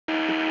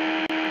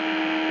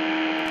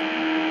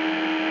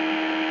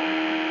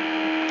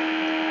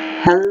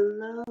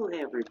Hello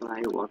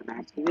everybody, welcome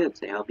back to the video.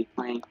 Today I'll be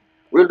playing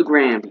We're the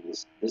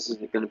Grambies. This is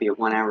going to be a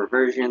 1-hour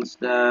version,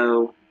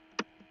 so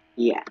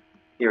yeah,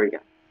 here we go.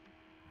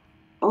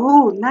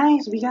 Oh,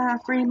 nice, we got a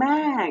free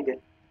mag!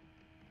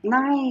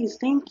 Nice,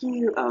 thank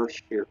you! Oh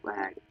shoot,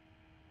 lag.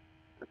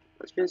 Okay,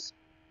 let's just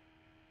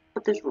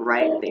put this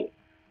right there.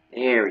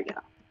 There we go.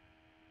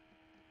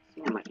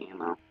 See how much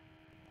ammo.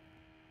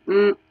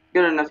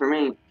 Good enough for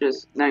me.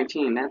 Just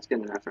 19, that's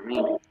good enough for me.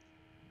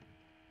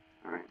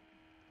 Alright.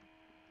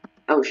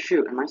 Oh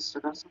shoot, am I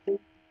stuck on something?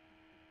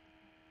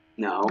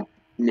 No.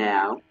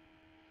 No.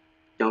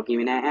 Don't give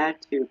me that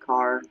attitude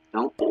card.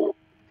 Don't. Okay,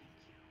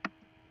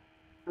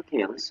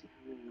 let's see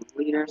how many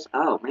liters.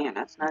 Oh man,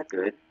 that's not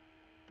good.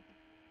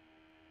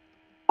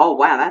 Oh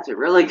wow, that's a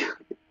really good.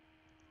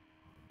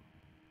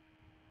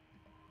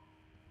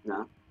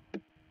 No.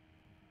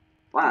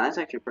 Wow, that's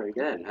actually pretty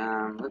good.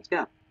 Let's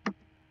go.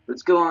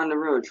 Let's go on the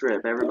road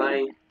trip,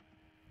 everybody.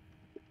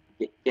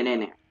 Get in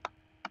there.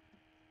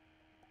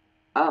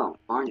 Oh,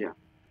 bonjo.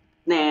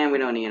 Nah, we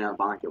don't need no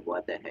bonjo.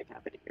 What the heck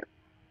happened here?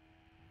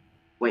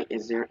 Wait,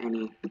 is there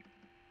any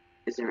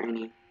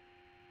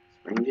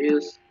spring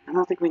juice? I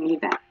don't think we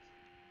need that.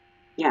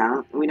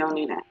 Yeah, we don't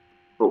need that.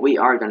 But we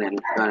are gonna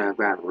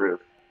grab a roof.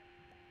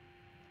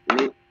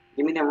 Give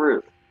me the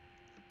roof.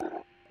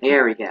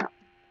 There we go.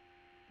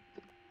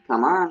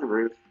 Come on,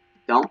 roof.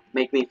 Don't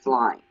make me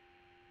fly.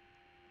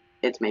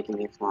 It's making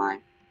me fly.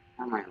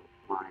 How am I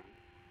flying?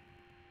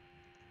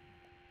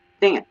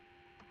 Dang it.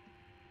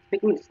 It's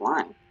making me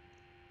fly.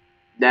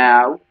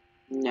 No.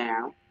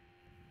 No.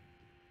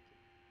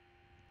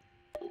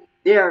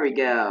 There we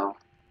go.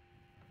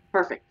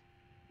 Perfect.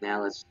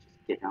 Now let's just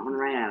get on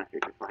right out of here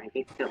before I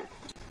get killed.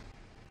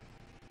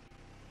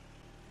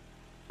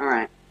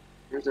 Alright.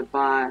 There's a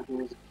bot.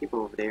 There's people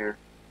over there.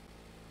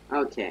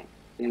 Okay.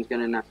 Seems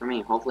good enough for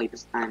me. Hopefully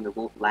this time it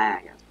won't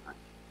lag as much.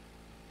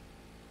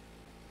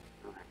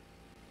 Alright.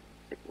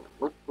 Take a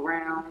look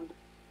around.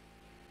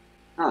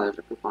 Oh, there's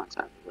a coupon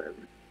side of the road.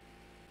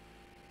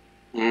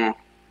 Yeah.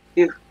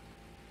 Phew.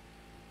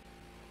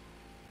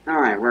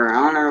 Alright, we're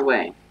on our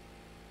way.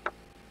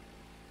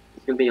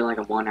 It's gonna be like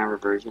a 1-hour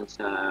version,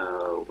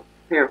 so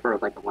prepare for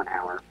like a 1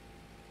 hour.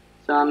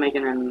 So I'm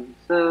making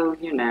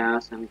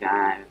some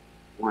guy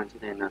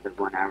wanted another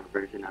 1-hour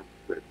version of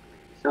the Gramby.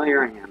 So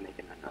here I am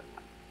making another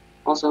one.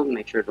 Also,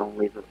 make sure to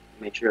leave a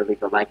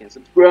like and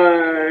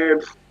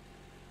subscribe.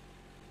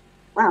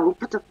 Wow, who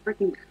put the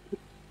freaking?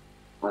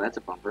 Well, that's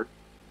a bumper.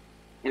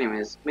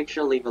 Anyways, make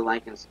sure to leave a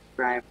like and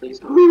subscribe, please.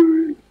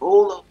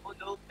 Hold up,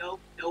 hold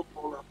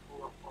up.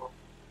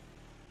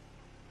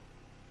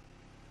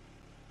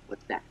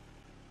 What's that?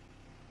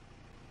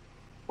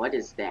 What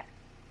is that?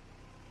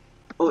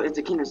 Oh, it's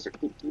a canister.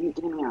 Get me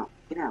out.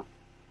 Get out.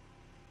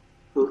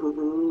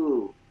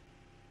 Hoo.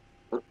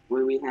 Look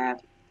what we have.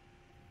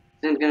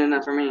 Seems good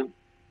enough for me.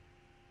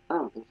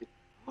 Oh,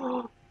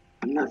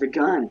 another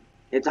gun.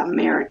 It's a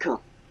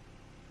miracle.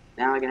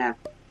 Now I can have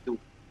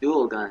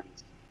dual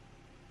guns.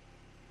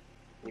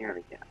 There we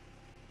go.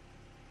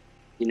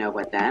 You know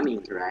what that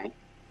means, right?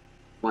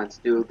 Once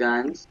dual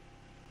guns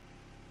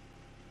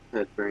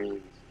could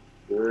bring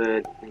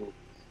good things.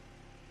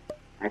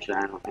 Actually,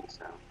 I don't think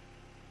so.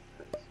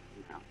 Because,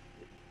 you know,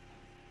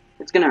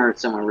 it's gonna hurt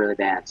someone really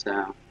bad,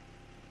 so.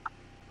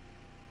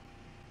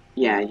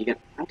 Yeah, you get.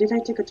 Why did I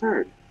take a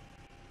turd?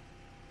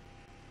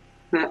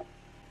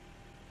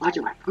 Why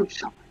do I poop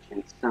so much?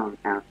 And some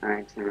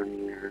outside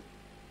there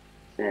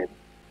said,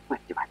 why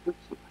do I poop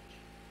so much?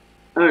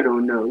 I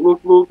don't know.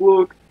 Look.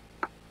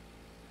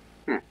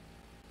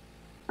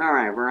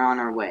 Alright, we're on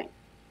our way.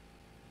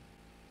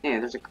 Hey,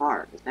 there's a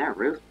car. Is that a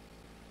roof?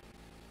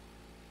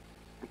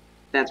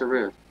 That's a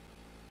roof.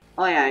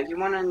 Oh yeah, if you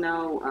want to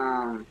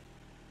know,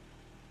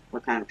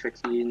 what kind of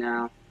tricks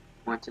you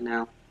want to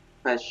know,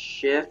 press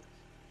shift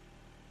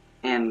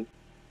and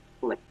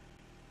click.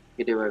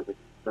 You do it with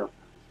both.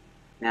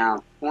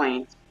 Now,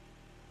 point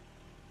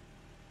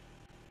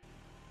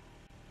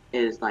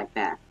is like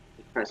that.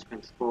 You press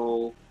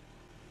control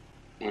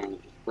and you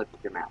just click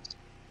with your mouse.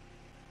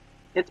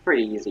 It's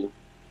pretty easy.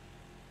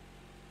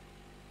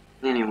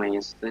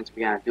 Anyways, since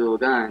we got dual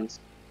guns,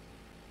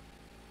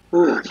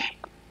 we'll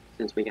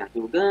be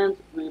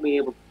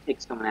able to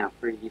take someone out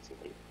pretty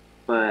easily.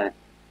 But I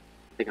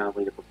think I'll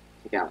be able to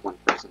take out one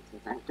person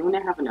since I don't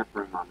have enough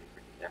room on me for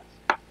you guys.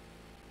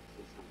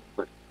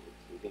 Put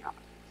the TV on.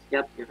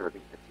 Yep, you're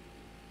hurting the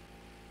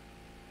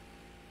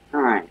TV.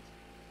 Alright.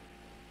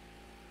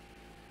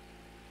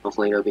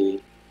 Hopefully it'll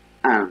be,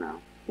 I don't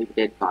know, maybe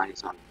dead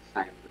bodies on the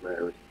side of the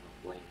road,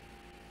 hopefully.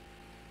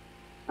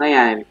 Oh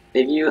yeah,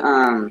 if you,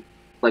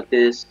 click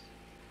this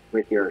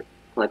with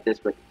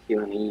Q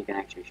and E, you can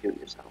actually shoot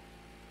yourself.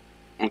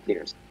 And kill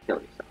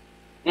yourself.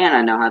 And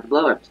I know how to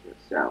blow up stuff,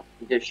 so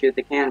you just shoot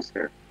the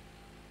canister.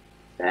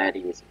 That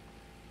easy.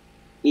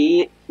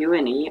 Q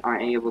and E are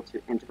able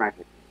to interact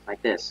with things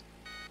like this.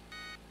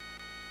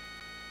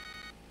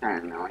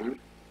 Kinda annoying.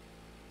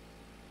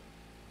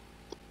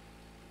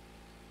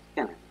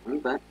 Kinda annoying,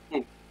 but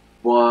hey.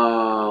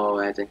 Whoa,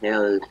 that's a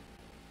hill.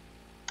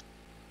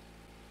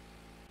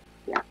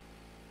 Yeah.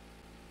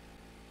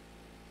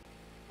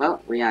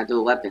 we gotta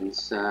dual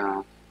weapons,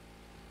 so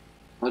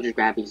we'll just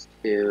grab these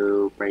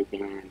two, break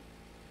in,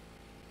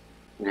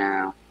 you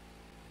know.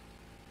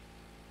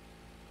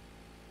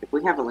 If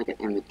we have like an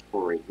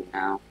inventory, you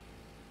know,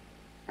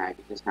 I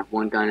could just have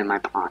one gun in my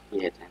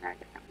pocket and I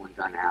could have one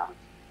gun out.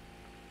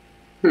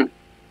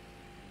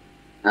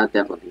 That'll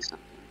definitely be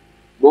something.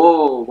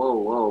 Whoa, whoa,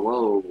 whoa,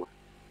 whoa.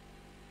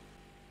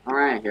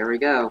 Alright, here we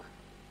go.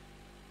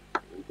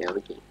 Here we go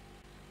again.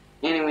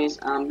 Anyways,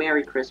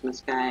 Merry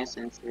Christmas, guys,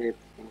 since it's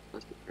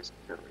supposed to be Christmas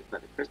early.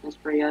 But the Christmas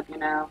tree up, you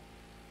know,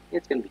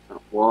 it's gonna be fun.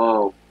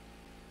 Whoa.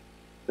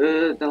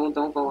 Don't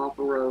go off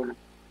the road.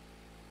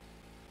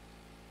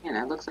 Yeah,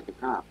 that looks like a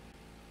drop.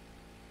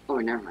 Oh,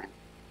 never mind.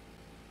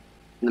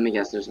 Let me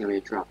guess, there's gonna be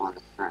a drop on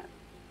the side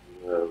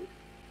of the road.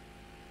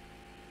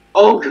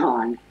 Oh,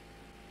 God!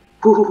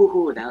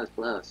 Ooh, that was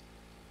close.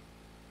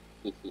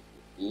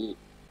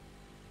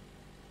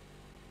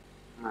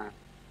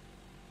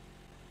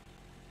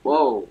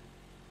 Whoa! What's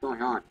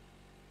going on?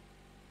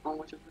 Oh,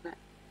 what's up with that?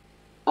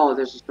 Oh,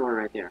 there's a store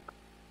right there.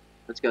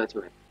 Let's go to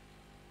it.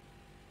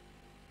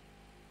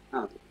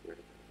 Oh,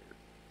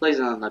 please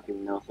don't let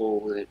people know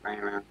hold it right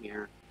around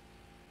here.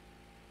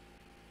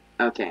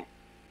 Okay.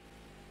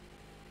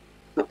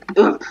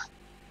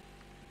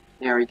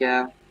 There we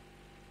go.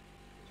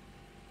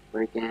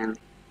 Break in.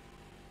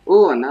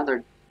 Ooh,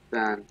 another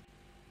gun.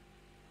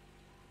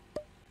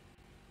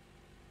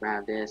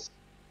 Grab this.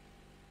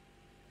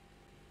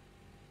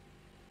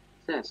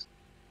 What's this?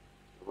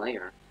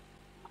 Layer.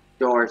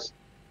 Doors.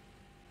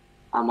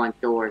 I want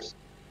doors.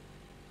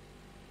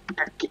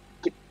 Get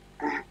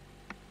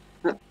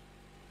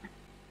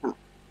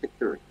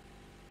through.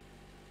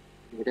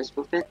 Maybe this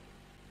will fit.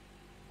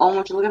 Oh,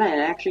 won't you look at that?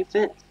 It actually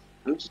fits.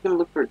 I'm just gonna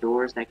look for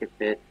doors that could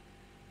fit.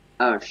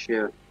 Oh,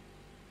 shoot.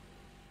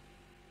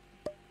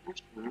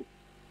 Actually,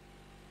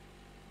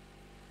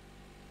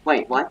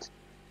 wait, what?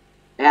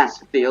 It has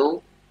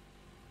fill?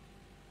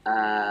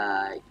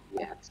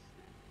 Yes.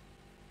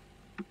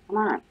 Come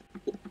on.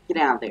 Get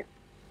out there.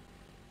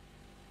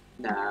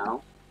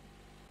 No.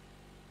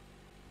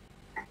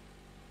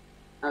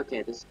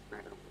 Okay, this is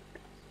not gonna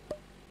work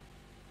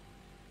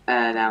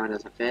out. That one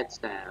doesn't fit,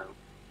 so...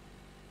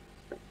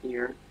 Right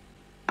here.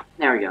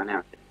 There we go, now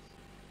it fits.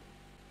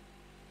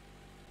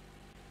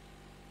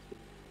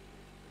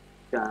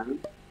 Gun. I'm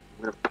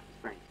gonna put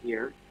this right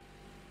here.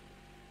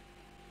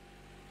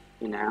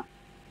 You know.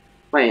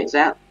 Wait, is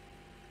that...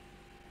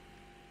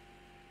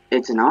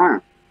 It's an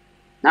arm.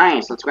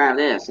 Nice, let's grab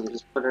this and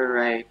just put it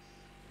right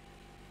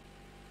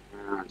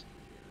around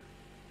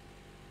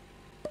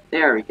here.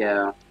 There we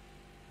go.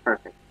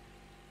 Perfect.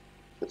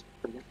 Let's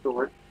put this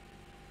door.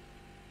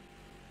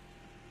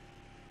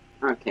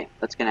 Okay,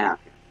 let's get out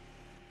here.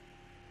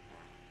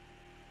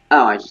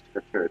 Oh, I just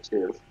took a picture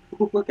too.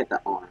 Look at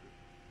the arm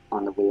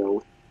on the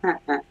wheel.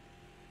 Alright,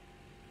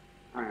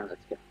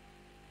 let's go.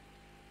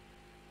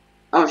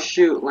 Oh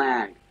shoot,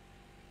 lag.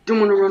 Don't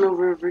want to run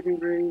over a freaking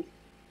bridge.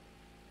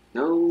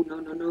 No, no,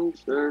 no, no,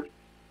 sir.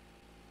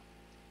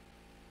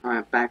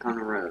 Alright, back on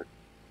the road.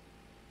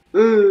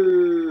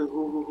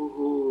 Ooh,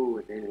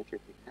 it didn't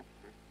trick me that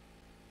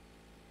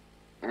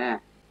time. Yeah.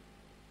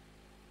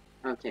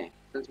 Okay,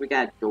 since we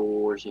got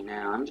doors, you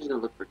know, I'm just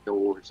gonna look for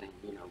doors and,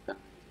 you know, guns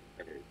and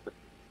better equipment.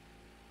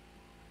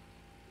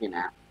 You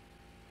know.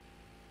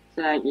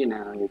 So that, you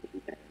know, it could be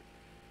better.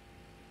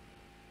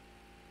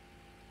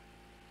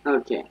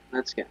 Okay,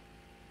 let's go.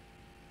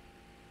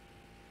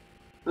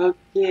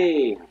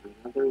 Okay,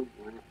 another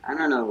one. I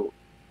don't know.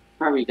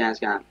 Probably you guys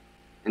got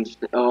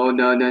interested. Oh,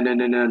 no, no, no,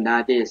 no, no,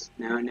 not this.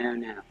 No, no,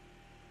 no.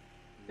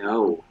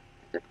 No.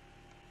 That's a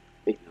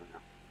big no-no.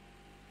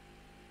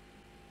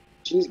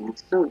 Jeez, man,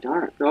 it's so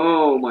dark.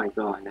 Oh my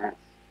god, that's...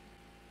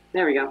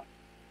 There we go.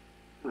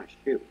 Oh,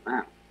 shoot,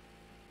 wow.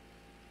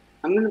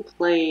 I'm gonna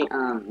play,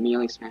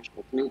 Melee Smash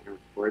Ultimate and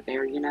record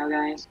there, you know,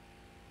 guys.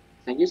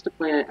 I used to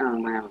play it,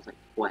 when I was, like,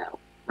 12.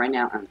 Right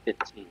now, I'm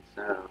 15,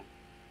 so...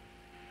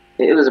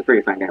 It was a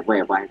pretty fun game.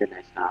 Wait, why did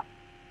I stop?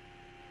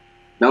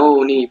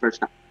 No need for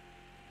stop.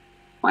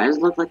 Why does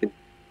it look like a...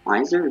 Why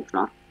is there a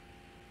drop?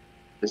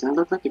 Does that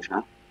look like a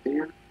drop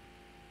there?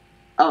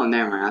 Oh,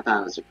 never mind. I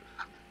thought it was a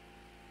drop.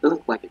 It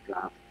looked like a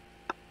drop.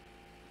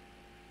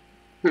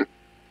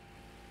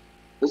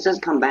 Let's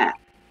just come back.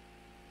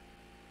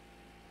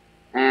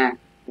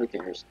 Who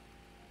cares?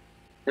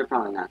 They're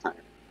probably not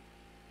talking to me.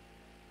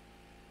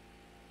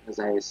 As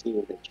I see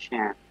the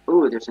chat.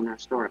 Ooh, there's another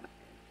store up there.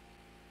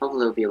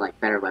 Hopefully it'll be like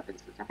better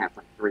weapons since I have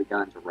like 3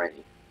 guns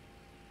already.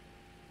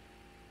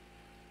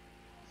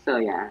 So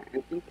yeah,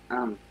 I think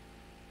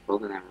we're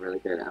gonna have a really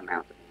good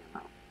amount of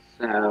ammo.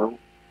 So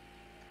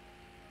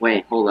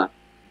wait, hold up.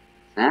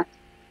 Is that?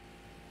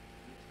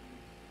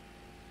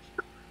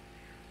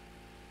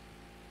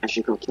 I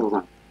should go kill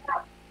them.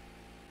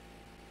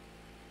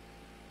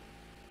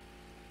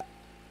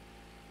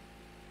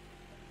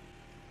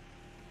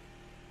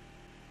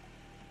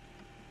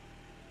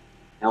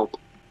 Help.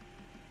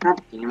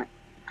 God damn it.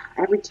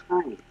 Every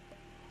time.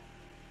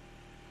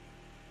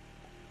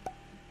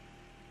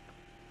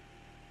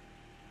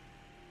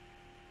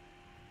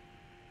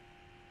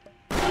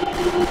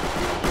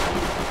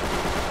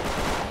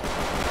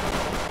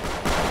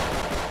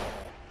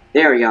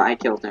 There we go, I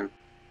killed him.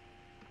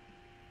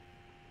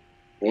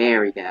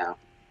 There we go.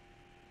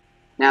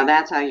 Now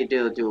that's how you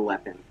do a dual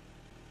weapon.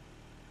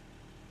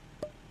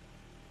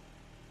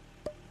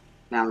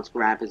 Now let's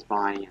grab his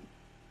body and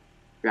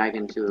drag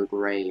him to a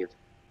grave.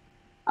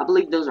 I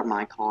believe those are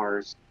my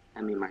cars.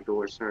 I mean my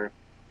doors, sir.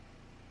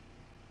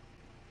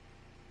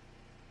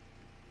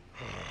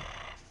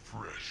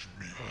 Fresh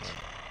meat.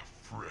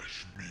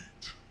 Fresh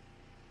meat.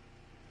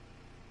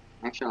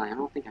 Actually, I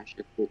don't think I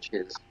should ditch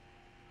his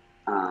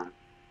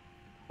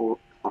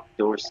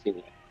door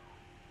seat.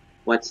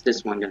 What's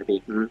this one gonna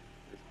be?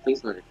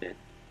 Please let it fit.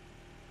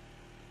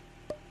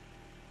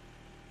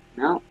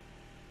 No.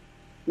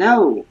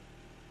 No!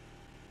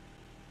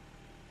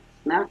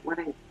 It's not what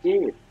I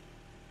did.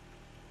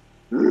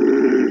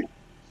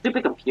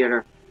 Stupid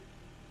computer.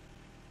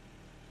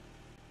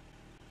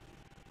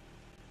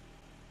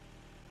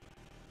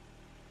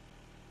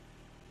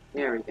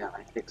 There we go,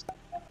 I fixed it.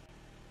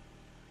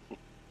 Okay.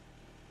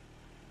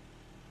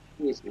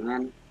 Jeez,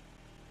 man.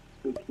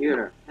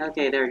 Computer.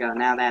 Okay, there we go,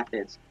 now that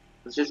fits.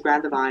 Let's just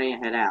grab the body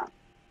and head out.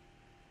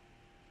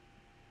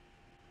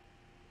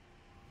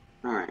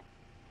 Alright.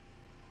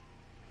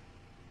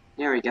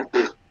 There we go.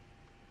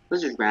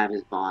 Let's just grab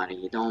his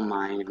body. Don't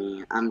mind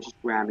me. I'm just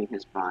grabbing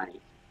his body.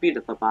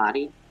 Beautiful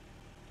body.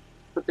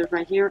 Put this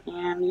right here,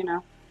 and, you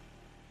know.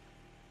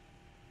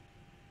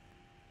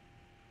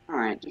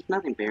 Alright, there's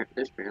nothing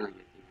there's barely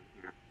anything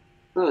in here.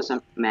 Oh,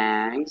 some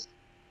mags.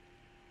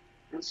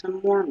 And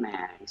some more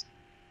mags.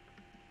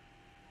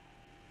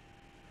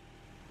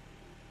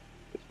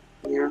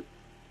 Here.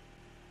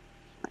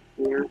 Right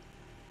here.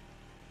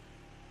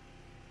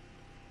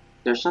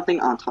 There's something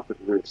on top of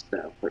the roofs,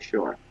 though, for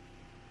sure.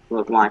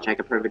 Look, watch, I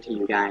can prove it to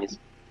you guys.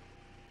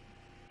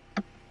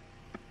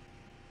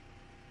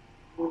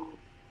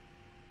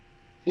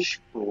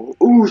 Fishbowl.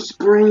 Ooh,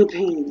 spray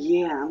paint!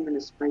 Yeah, I'm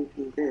gonna spray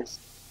paint this.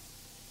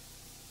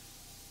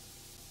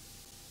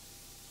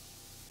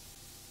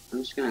 I'm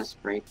just gonna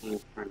spray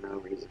paint for no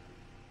reason.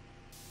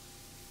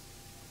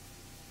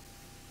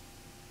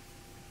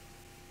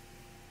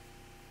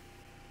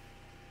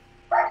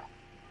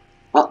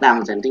 Oh, that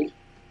one's empty.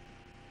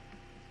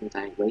 Since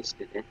I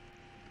wasted it.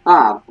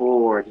 Ah,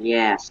 board.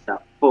 Yes, the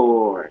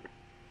board.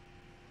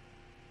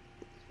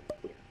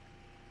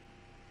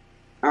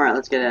 Alright,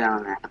 let's get it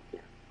on that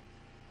here.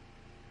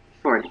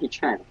 Before he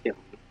tried to kill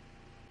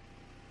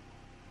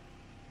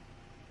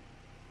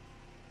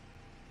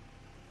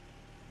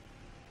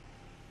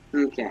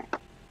me. Okay.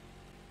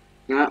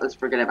 You know what? Let's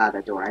forget about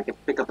that door. I can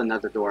pick up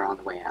another door on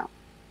the way out.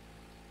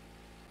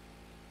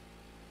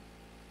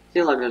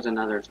 See, look, there's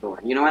another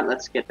door. You know what?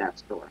 Let's get that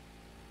store.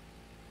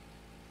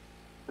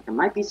 But there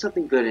might be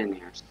something good in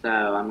there, so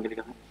I'm gonna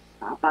go ahead and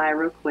stop by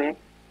real quick.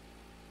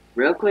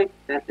 Real quick.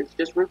 It's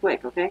just real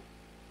quick, okay?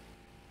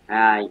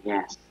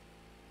 Yes.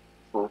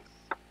 So,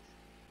 I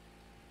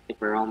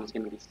think we're almost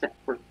gonna be set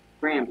for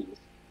Gramby's.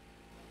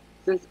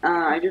 Since,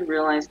 I just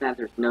realized that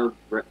there's no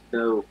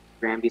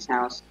Gramby's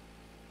house.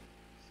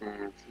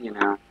 Since, you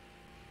know,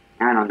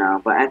 I don't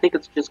know, but I think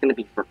it's just gonna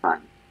be for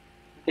fun.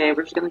 Okay,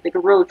 we're just gonna take a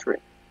road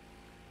trip.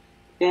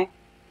 Okay?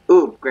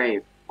 Ooh,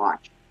 grave.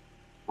 Watch.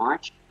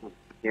 Watch and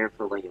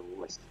carefully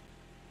listen.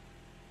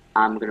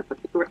 I'm gonna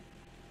put the grave.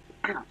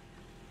 Ow.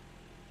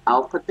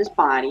 I'll put this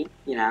body,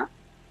 you know,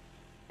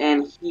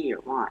 and here,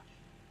 watch.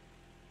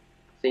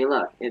 See,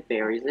 look, it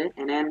buries it,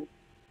 and then,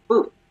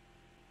 boom.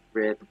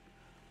 Rip.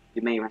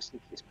 You may rest in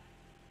peace, buddy.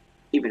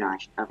 Even though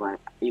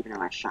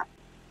I shot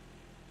you.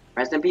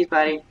 Rest in peace,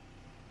 buddy.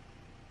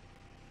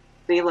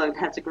 See, look,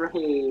 that's a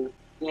grave.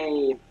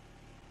 Yay.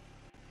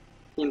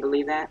 Can you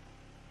believe that?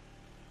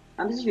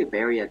 How does you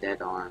bury a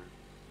dead arm?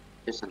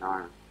 Just an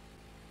arm.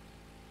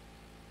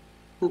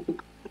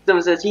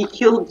 Someone says, he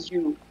killed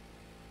you.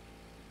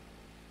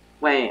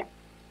 Wait,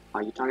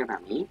 are you talking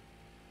about me?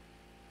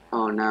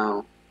 Oh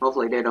no.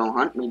 Hopefully they don't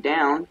hunt me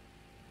down.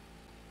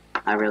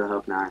 I really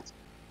hope not.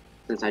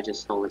 Since I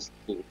just stole his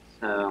key.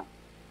 So,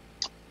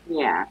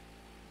 yeah.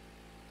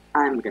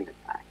 I'm gonna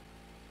die.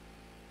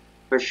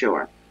 For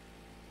sure.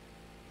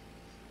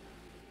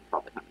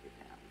 Probably hunt me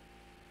down.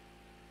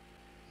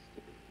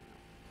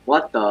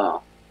 What the?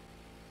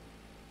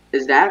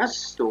 Is that a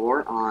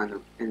store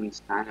on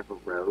inside of a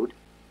road?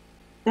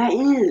 That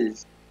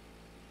is!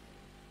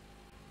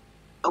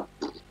 Oh,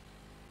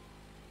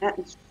 that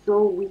is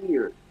so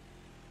weird.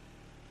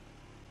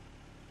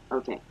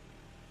 Okay,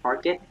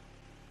 park it.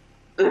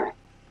 Ugh.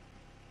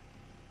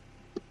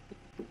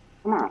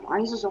 Come on, why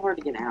is it so hard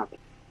to get out of it?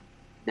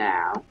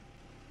 Now.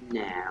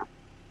 Now.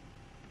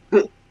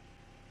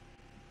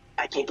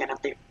 I can't get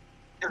up there.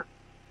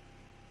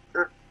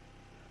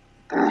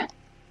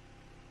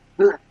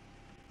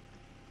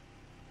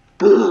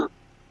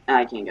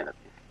 I can't get up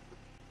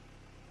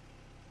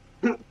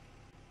there.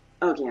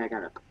 Okay, I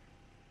got up.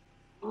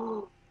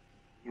 Oh,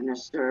 and the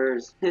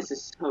stairs. This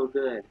is so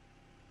good.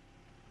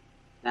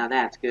 Now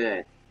that's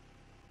good.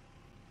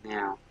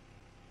 Now,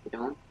 we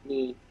don't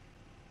need...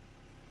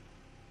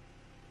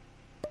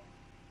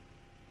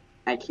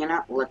 I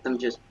cannot let them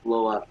just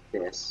blow up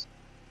this.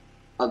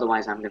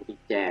 Otherwise, I'm gonna be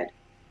dead.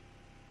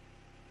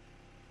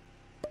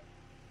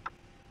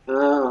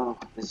 Oh,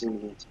 this is gonna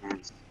be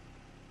intense.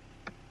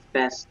 It's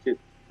best to...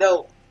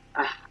 No!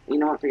 You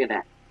know what? Forget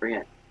that.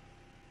 Forget it.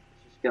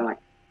 Let's just go in.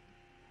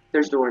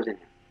 There's doors in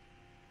here.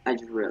 I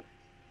just realized.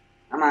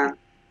 Come on.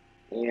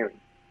 There we go.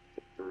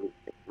 Get through,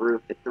 get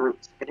through, get through.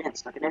 Stuck it in,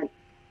 stuck it in.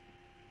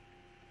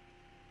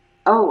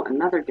 Oh,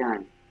 another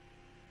gun.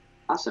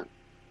 Awesome.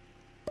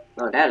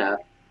 Load that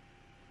up.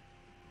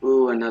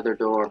 Ooh, another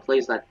door.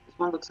 Please let... This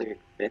one looks like it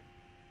could fit.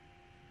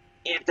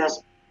 It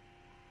does.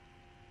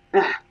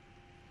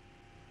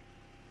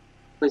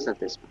 Please let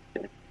this one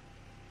fit.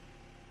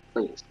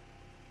 Please.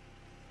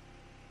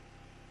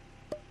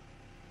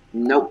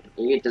 Nope,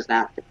 it does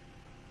not fit.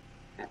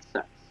 That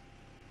sucks.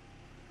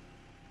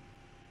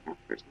 That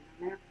person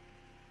in there?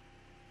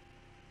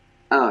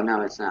 Oh,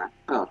 no, it's not.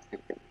 Oh,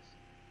 thank goodness.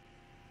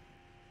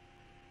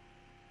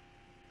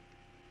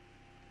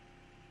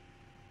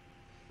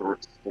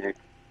 Short stick.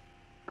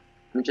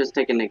 I'm just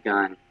taking the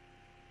gun.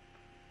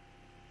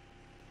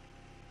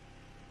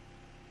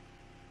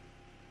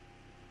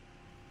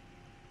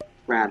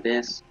 Grab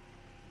this,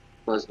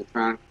 close the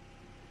trunk,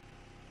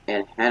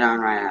 and head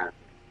on right out of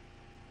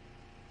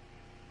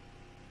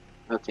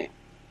here. Okay.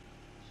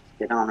 Just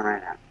get on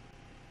right out.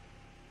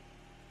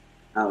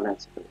 Oh,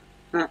 that's good.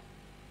 Huh.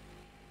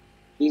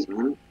 Jeez,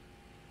 man.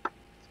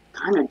 It's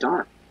kinda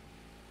dark.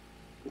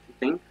 Don't you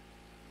think?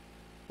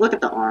 Look at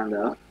the arm,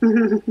 though.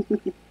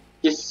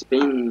 Just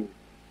spin.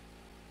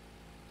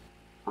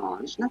 Oh,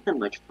 there's not that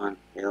much fun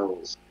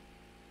hills.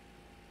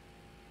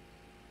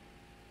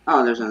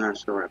 Oh, there's another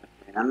store up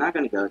ahead. I'm not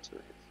gonna go to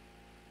it.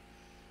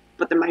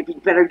 But there might be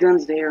better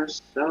guns there,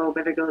 so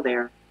better go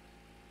there.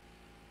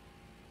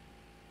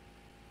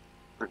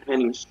 We're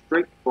heading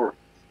straight for it.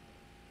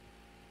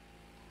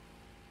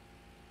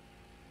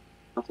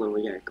 Hopefully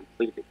we get a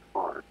completed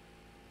car.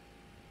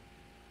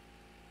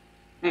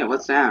 Hey,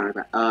 what's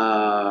that?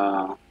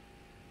 Oh.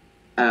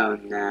 Oh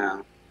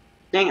no.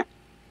 Dang it.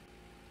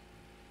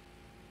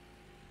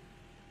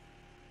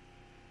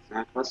 It's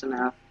not close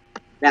enough.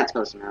 That's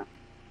close enough.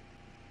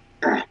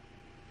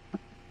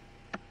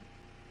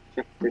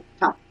 Check the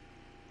top.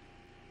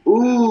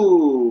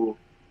 Ooh.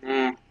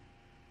 Nah.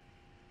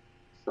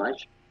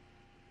 Sludge.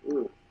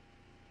 Ooh.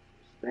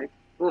 Stick.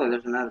 Ooh,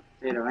 there's another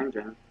potato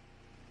engine.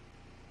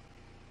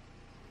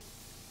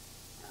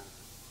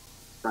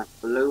 Front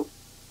blue.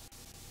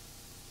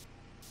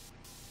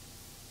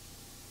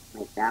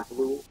 Make that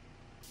blue.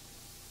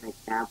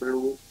 Make that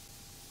blue.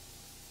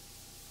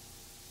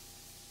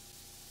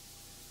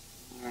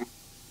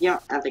 Yeah,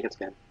 I think it's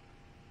good.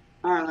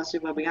 Alright, let's see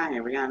what we got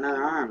here. We got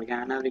another arm. We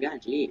got another gun.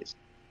 Jeez.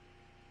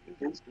 What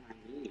guns do I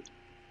need?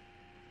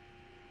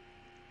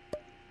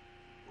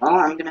 Well,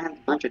 I'm gonna have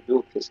a bunch of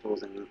dual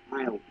pistols and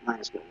might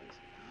as well.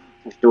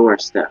 There's door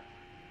stuff.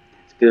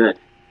 That's good.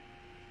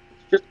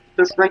 It's just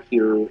put this right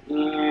here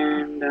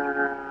and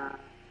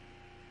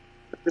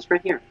put this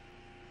right here.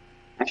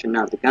 Actually,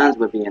 no, the guns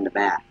would be in the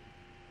back.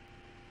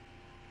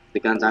 The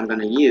guns I'm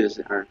gonna use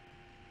are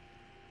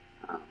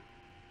let's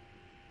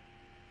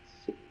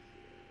see here.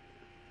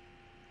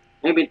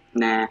 Maybe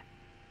nah.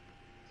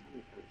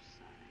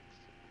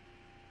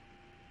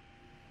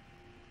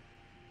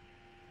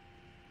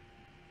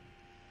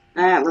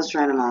 Let's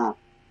try them all.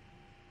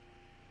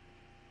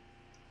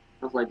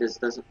 Hopefully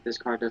this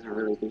car doesn't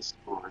really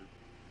despawn.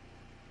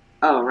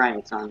 Oh right,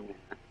 it's on the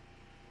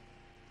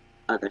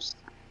other side.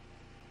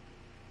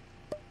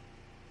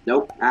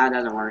 Nope, that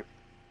doesn't work.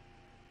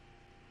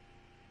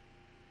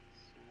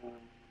 So,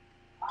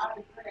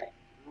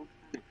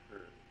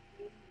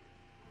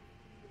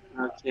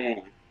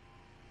 okay.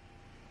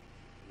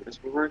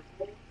 This will work.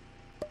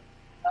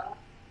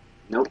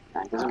 Nope,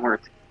 that doesn't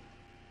work.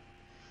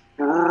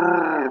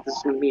 This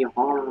is gonna be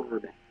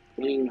hard.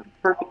 Getting a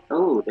perfect.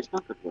 Oh, this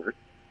one could work.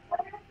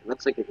 It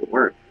looks like it could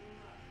work.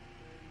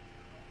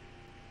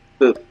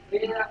 Boop.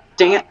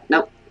 Dang it!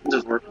 Nope, it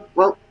doesn't work.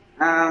 Well,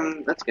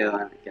 let's go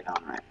and get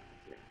on right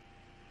here.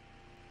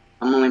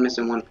 I'm only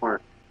missing one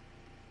part.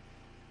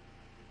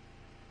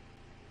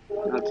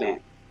 Okay.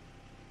 Let's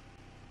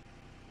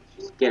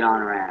just get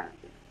on right.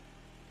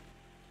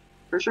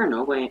 For sure,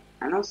 no way.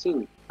 I don't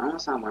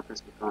saw one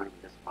person going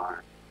this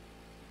far.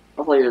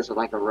 Hopefully there's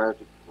like a road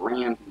to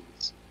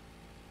Gramby's.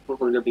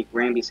 Hopefully there'll be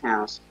Gramby's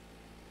house.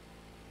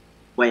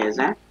 Wait, is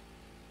that?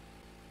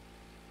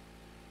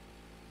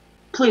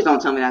 Please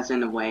don't tell me that's in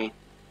the way.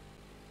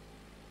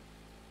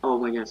 Oh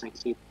my goodness, I can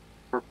see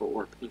purple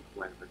or pink,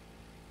 whatever.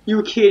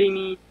 You kidding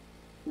me?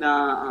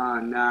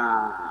 Nah,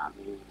 man.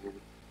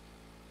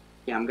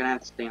 Yeah, I'm gonna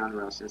have to stay on the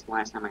road since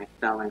last time I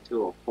fell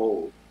into a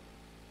hole.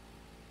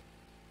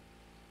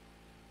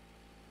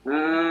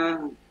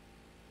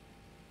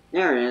 There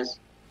it is.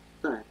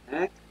 What the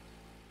heck?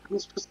 I'm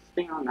supposed to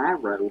stay on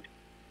that road.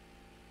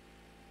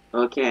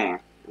 Okay.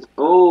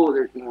 Oh,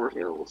 there's more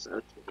hills.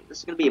 Okay, this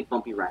is gonna be a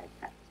bumpy ride,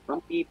 guys.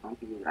 Bumpy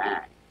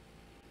ride.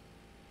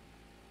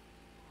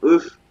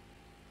 Oof.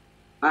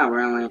 Wow,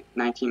 we're only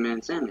 19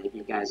 minutes in. If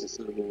you guys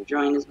are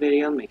enjoying this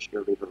video, make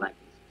sure to leave a like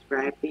and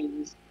subscribe,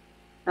 please.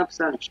 Help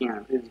us out the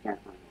channel. Who's got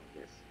more of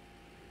this?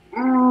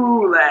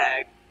 Ooh,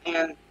 lag.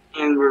 And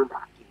we're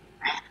rocking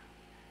around.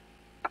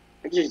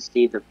 I can just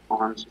see the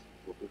arms just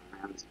moving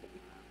around this thing.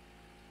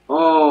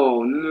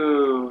 Oh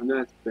no,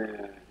 that's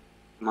bad.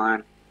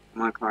 Come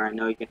on, car. I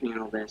know you can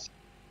handle this.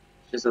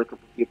 Just a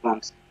couple few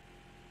bumps.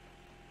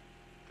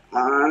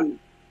 Come on.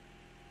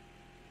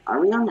 Are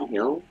we on the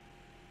hill?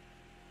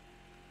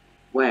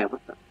 Wait,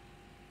 what the? I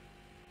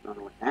don't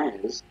know what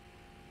that is.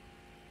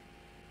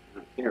 I'm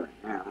not here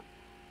right now. I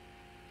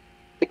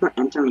think we're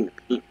entering the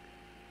pink.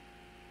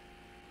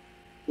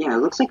 Yeah, it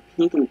looks like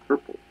pink and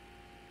purple.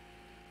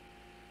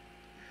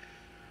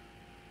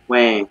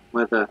 Wait,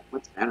 what's that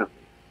over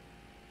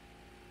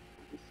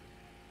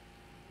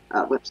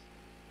there? Whoops.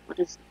 What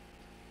is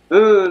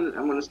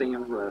I'm gonna stay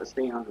on the road.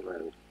 Stay on the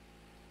road.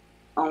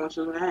 Oh, what's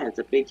that? It's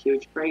a big,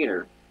 huge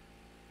crater.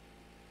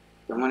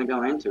 Don't want to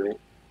go into it.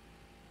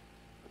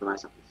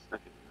 Otherwise, I'll be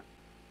stuck in it.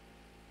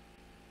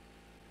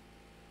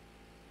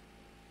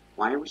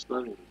 Why are we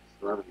slowing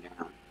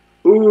down?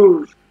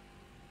 Ooh.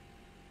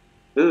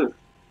 Ooh.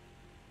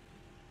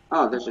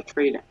 Oh, there's a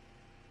tree there.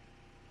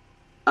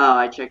 Oh,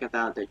 I checked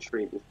out the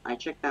tree. I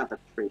checked out the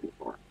tree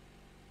before.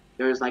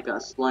 There's like a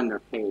slender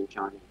page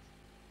on it.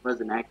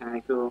 Wasn't that kind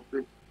of cool?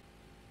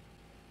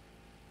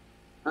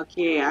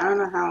 Okay, I don't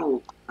know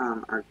how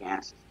our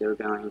gas is still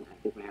going. I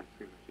think we have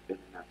pretty much a good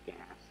enough gas,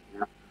 you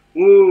know.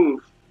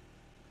 Woo!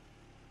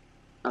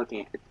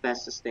 Okay, it's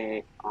best to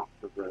stay off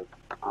the road,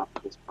 off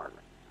this part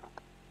right now.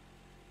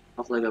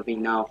 Hopefully there'll be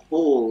no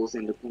holes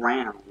in the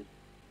ground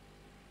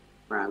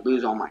where I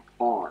lose all my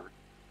car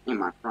in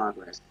my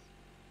progress.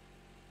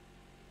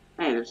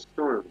 Hey, there's a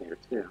store over there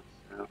too.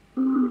 So.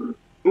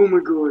 Oh my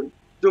god!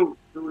 Don't!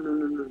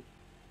 No!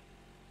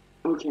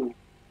 Okay,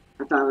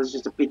 I thought it was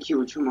just a big,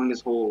 huge,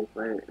 humongous hole,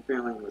 but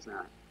apparently it was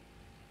not.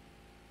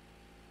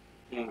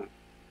 Okay.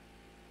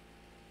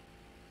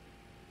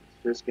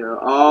 Let's just go.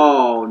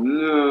 Oh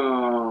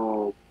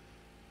no!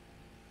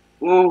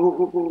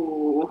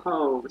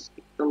 Whoa!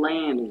 Stick the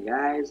landing,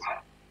 guys.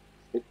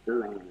 Stick the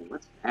landing.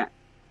 What's that?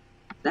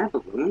 Is that a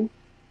balloon?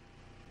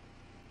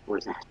 Or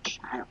is that a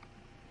child?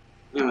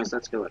 Anyways,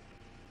 let's go.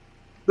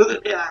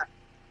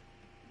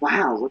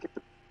 Wow! Look at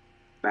the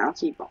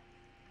bouncy ball.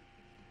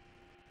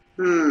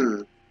 I don't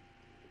know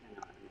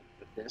how to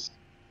put this.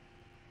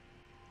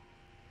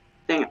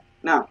 Dang it!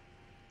 No!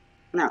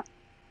 No!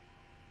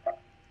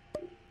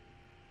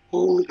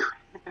 Holy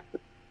crap!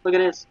 Look at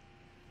this!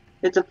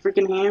 It's a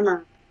freaking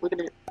hammer! Look at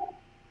it!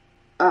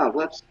 Oh,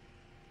 whoops.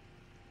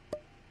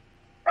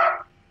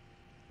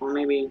 Or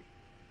maybe...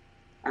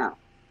 Oh.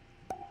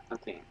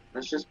 Okay,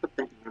 let's just put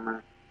the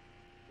hammer...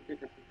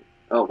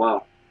 Oh,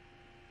 wow.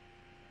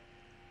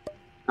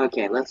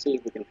 Okay, let's see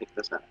if we can pick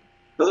this up.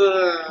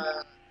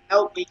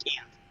 Nope, we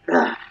can't.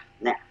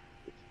 Nah.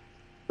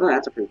 Oh,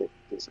 that's a pretty good,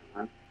 decent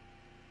one.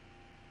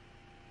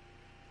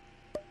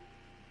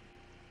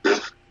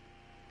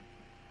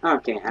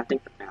 Okay, I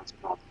think the bouncy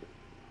ball.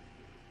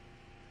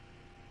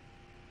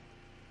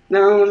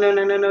 No,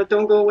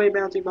 don't go away,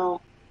 bouncy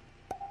ball.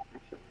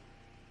 Actually.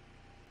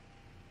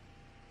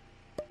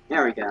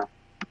 There we go.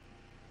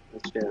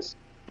 Let's just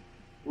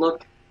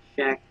look,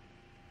 check.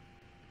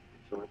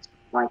 Actually, let's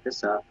light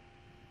this up.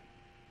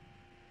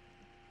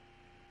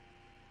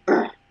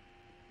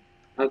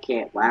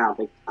 Okay, wow,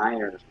 big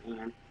tires,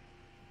 man.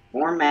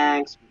 More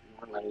mags,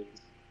 more lays.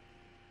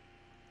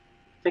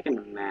 Picking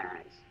the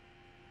mags.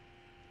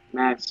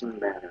 Mags seem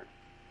better.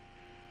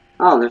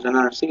 Oh, there's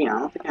another seat. I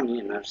don't think I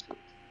need another seat.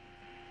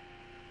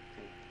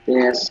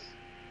 This.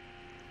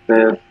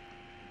 Boom.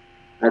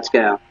 Let's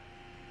go.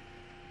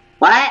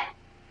 What?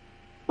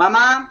 My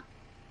mom?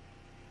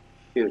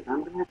 Shoot,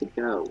 I'm gonna have to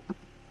go.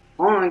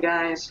 Hold on,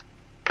 guys.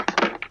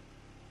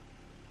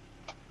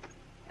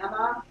 Yeah,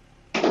 Mom?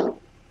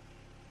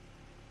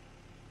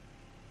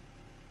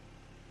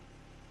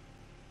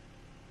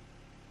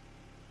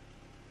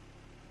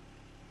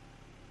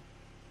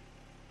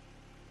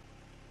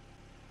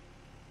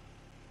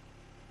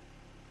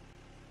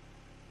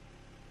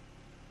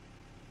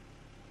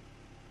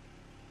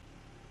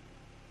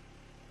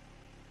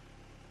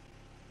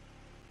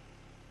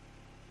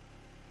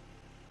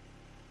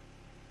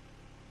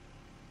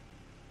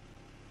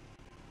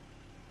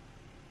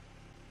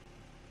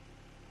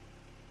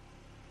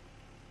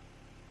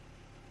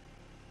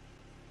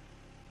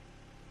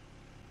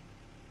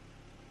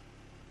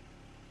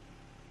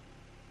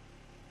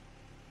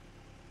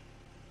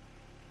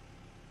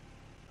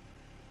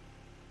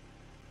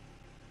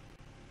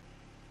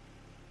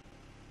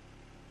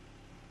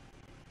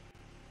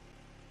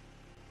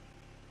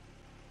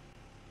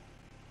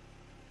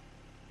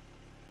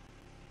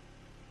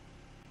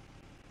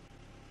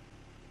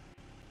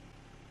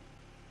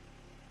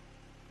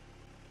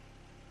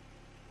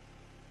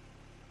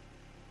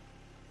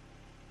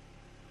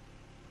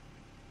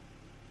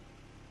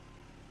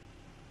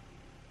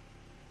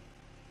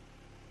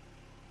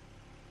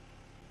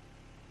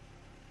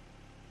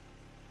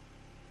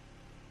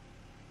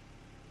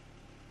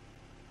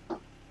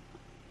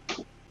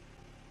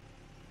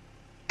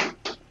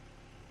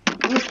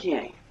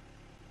 Okay.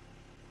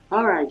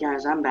 Alright,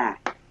 guys, I'm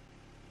back.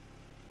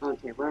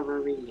 Okay, where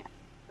were we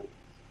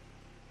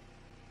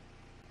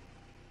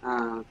at?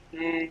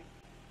 Okay.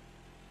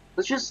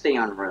 Let's just stay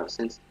on row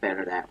since it's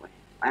better that way.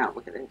 Wow,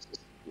 look at this.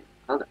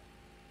 Hold up.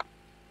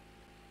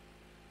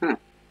 Huh.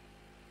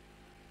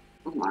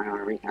 Oh my,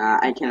 are we?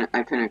 I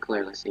couldn't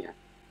clearly see it.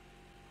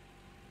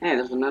 Hey,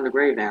 there's another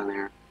grave down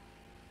there.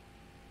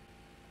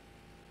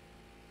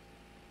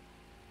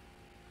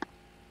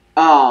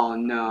 Oh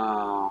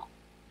no.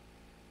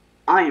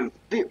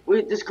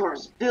 This car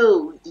is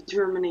filled with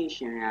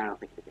determination. I don't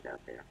think I can get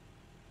out there.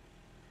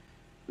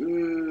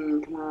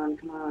 Come on,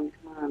 come on,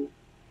 come on.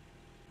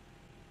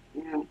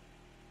 Yeah.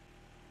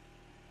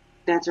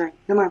 That's right.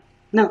 Come on.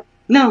 No,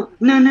 no,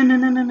 no, no, no,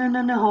 no, no, no,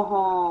 no, no,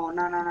 oh,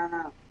 no, no, no,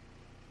 no.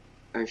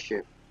 Oh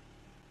shit.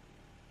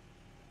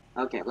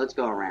 Okay, let's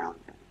go around.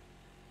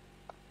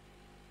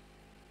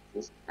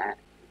 This is that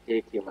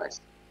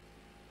ridiculous.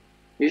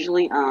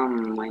 Usually,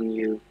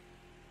 when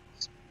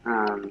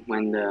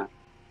the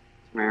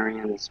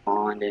Sumerian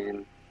spawned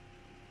in,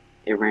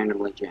 it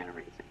randomly generates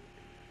anything.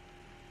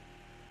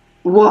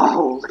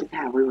 Whoa, look at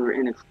that, we were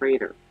in a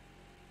crater.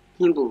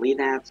 Can you believe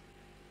that?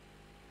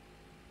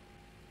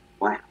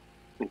 Wow,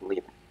 can't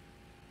believe that.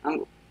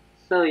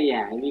 So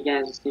yeah, if you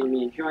guys are seeing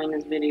me enjoying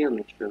this video,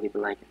 make sure to leave a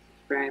like and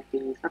subscribe,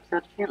 please.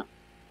 Subscribe to the channel.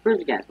 For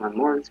you guys want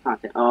more of this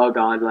content. Oh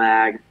god,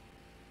 lag.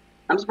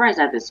 I'm surprised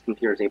that this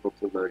computer is able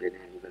to load it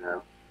in, even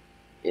though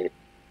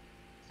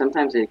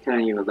sometimes it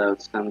couldn't even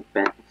load some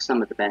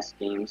of the best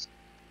games.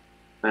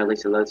 But at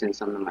least it loads in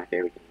some of my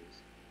favorite games.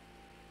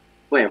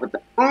 Wait, what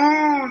the?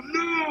 Oh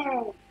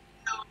no!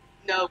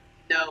 No,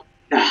 no,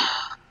 no!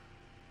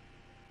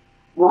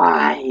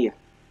 Why?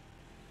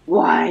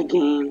 Why,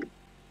 game?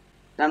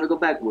 Time to go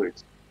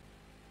backwards.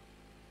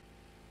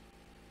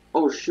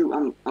 Oh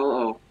shoot!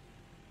 Oh,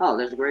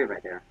 there's a grave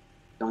right there.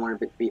 I don't want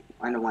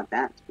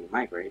that to be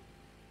my grave.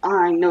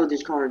 I know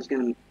this car is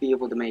gonna be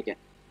able to make it.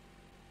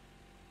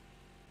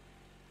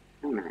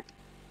 Wait a minute.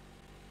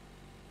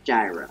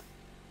 Gyro.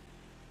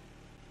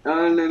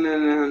 Oh no no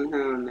no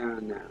no no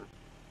no.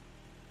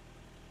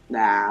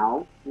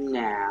 Now,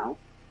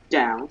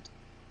 don't.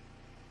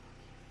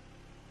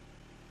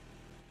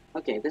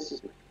 Okay, this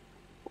is.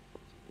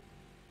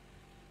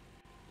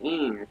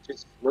 Damn, it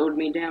just slowed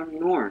me down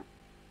more.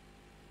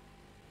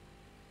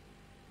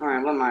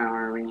 Alright, what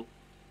are we?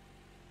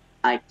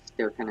 I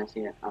still cannot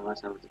see it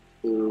unless I was a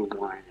 2,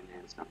 1, and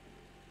then something.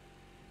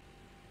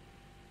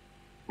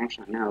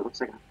 Actually, no, it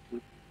looks like a...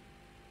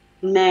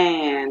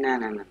 Nah, no, no,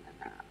 no, no,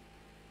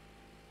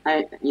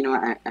 no. You know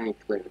what, I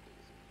clearly can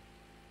see.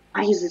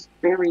 Why is this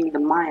burying the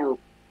mile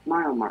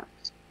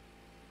marks?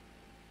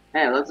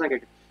 Hey, it looks like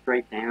a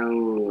straight down...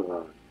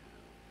 Oh,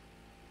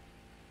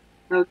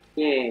 no.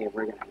 Okay,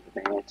 we're gonna have a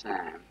bad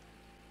time.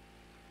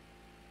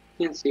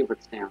 Can't see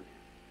what's down there.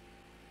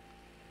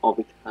 All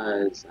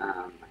because,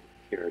 my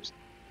computers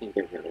can't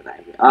get really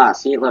laggy. Ah,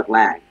 see, look,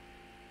 lag.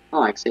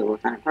 Oh, I can see a little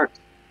tiny parts.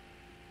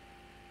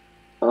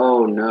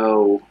 Oh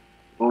no.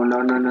 Oh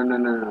no, no, no, no,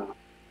 no, no.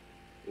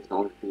 It's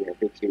going to be a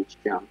big, huge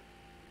jump.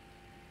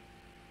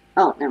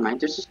 Oh, never mind.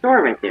 There's a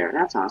store right there.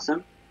 That's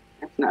awesome.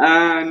 That's no,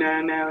 oh,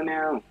 no, no,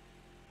 no.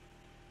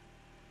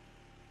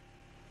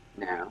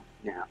 No,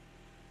 no.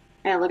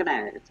 Hey, look at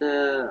that. It's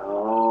a...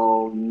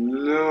 Oh,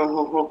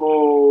 no.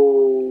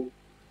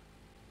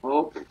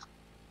 Oh.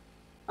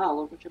 Oh,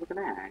 look what you look at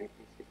that. It's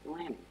the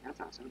landing. That's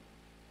awesome.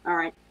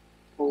 Alright.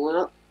 Pull it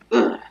up.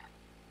 Ugh.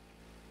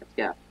 Let's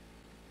go.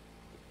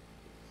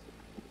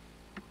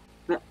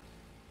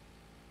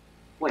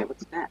 Wait,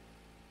 what's that?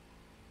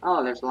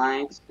 Oh, there's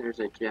lights. There's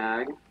a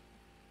jug.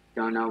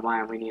 Don't know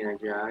why we need a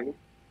jug.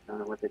 Don't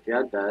know what the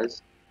jug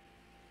does.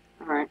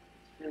 Alright,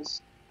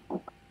 just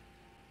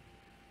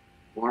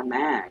more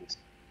mags.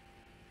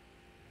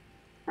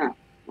 Huh,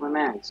 more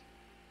mags.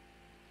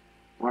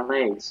 More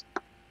legs.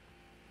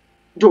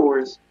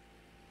 Doors.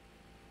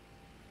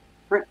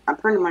 I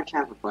pretty much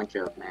have a bunch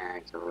of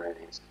mags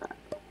already, so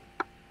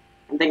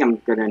I think I'm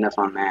good enough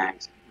on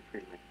mags. I'm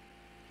pretty much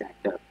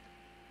jacked up.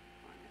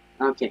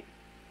 Okay.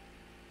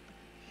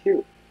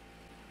 Shoot.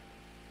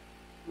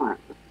 Come on,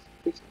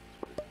 please.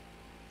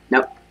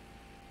 Nope.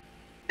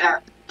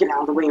 Get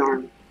out of the way,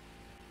 arm.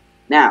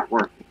 Now,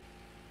 work.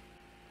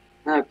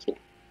 Okay.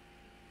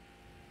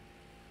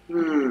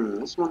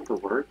 This one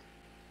could work.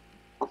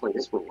 Hopefully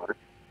this will work.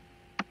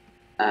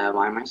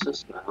 Why am I so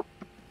slow?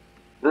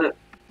 To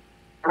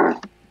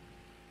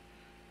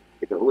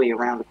go way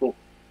around the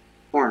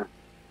corner.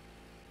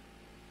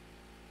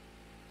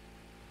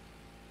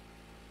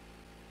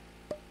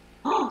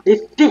 Oh,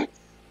 it fits!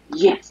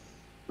 Yes!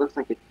 Looks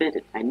like it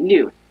fitted. I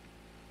knew it.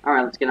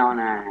 Alright, let's get on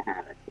and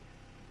have it.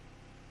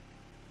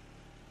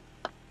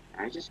 Did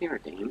I just hear a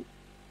ding?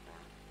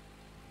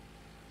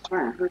 I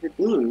swear I heard a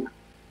ding.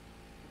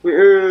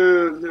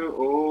 No,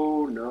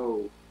 oh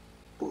no.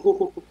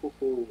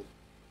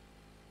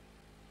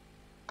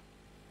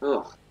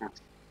 Ugh,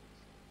 that's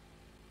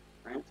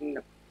ranting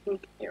the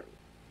pink area.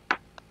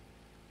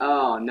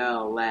 Oh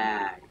no,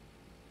 lag.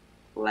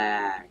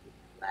 Lag.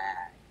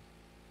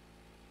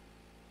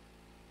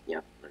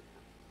 Yep, we're gonna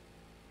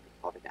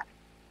probably die.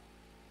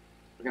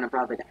 We're gonna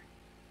probably die.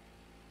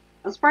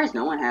 I'm surprised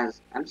no one has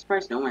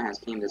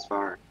came this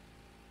far.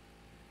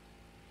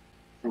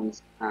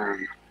 Since,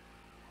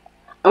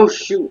 Oh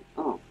shoot!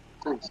 Oh,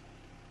 thanks.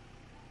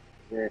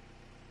 Is it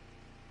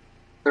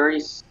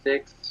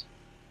 36?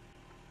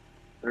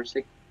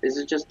 36? Is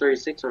it just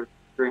 36 or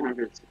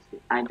 360?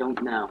 I don't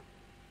know.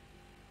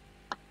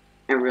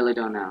 I really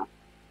don't know.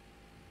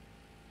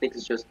 I think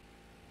it's just...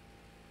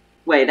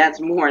 Wait,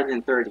 that's more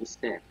than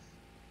 36.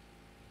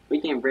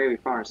 We came very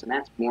far, so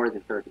that's more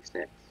than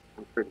 36.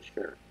 I'm pretty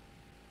sure.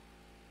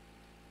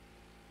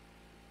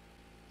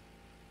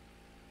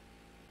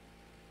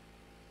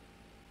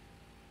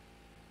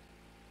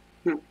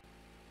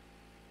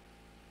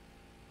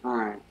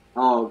 Alright.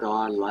 Oh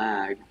god,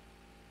 lag.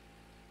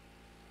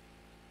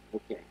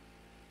 Okay.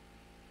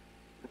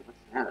 What's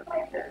that up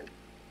ahead?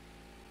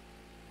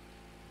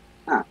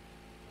 Huh.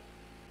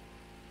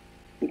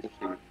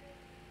 Interesting.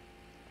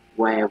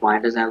 Wait, why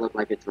does that look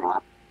like a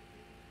drop?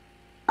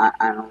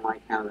 I don't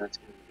like how that's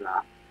gonna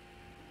drop.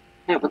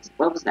 Hey,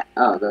 what was that?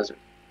 Oh, those are...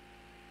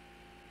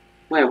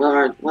 Wait,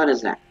 what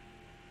is that?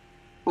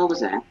 What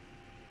was that?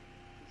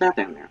 What's that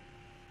thing there?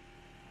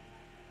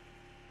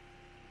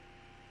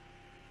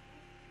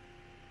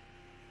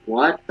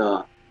 What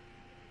the...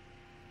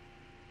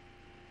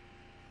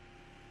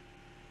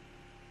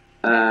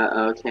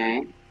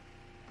 Okay.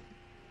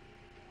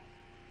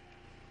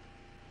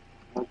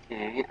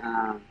 Okay,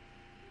 what's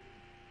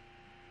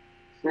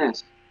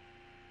this?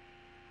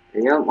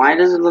 There you go. Why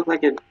does it look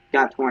like it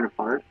got torn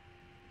apart?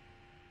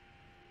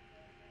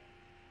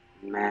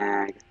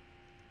 Mag.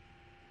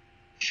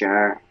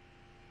 Sure.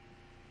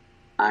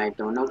 I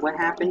don't know what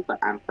happened, but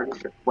I'm pretty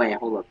sure. Wait,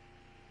 hold up.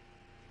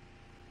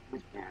 How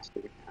much gas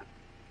do we have?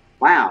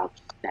 Wow,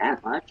 just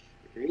that much?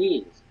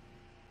 Jeez.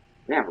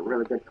 We have a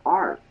really good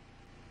car.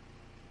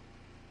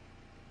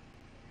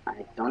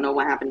 I don't know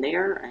what happened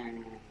there, and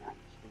I'm just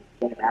gonna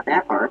forget about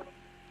that part.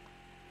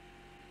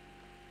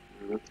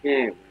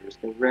 Okay, where's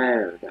the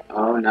road?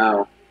 Oh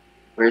no.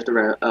 Where's the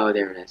road? Oh,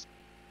 there it is.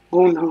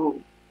 Oh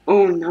no.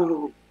 Oh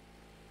no.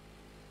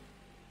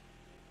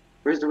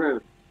 Where's the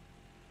road?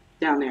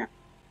 Down there.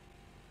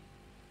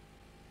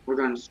 We're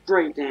going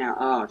straight down.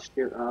 Oh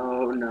shoot.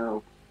 Oh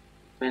no.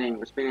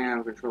 We're spinning out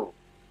of control.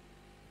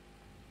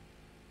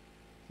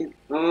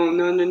 Oh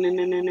no no no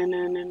no no no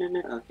no no no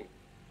no. Okay.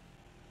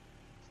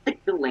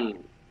 Stick to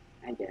land,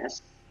 I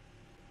guess.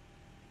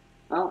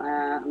 Well,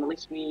 at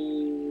least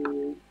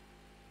I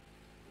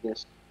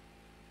guess.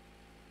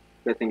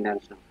 Good thing that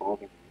it's not fall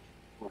damage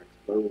or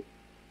explode.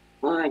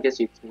 Well, I guess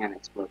you can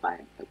explode by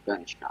a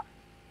gunshot.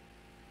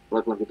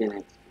 Luckily, we didn't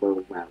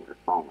explode when we were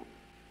falling.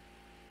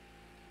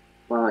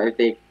 Well, if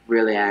they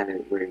really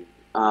added where...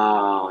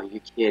 Oh, you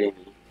kidding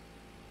me?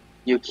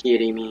 You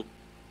kidding me?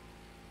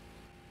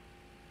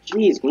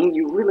 Jeez, man,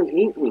 you really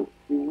hate me.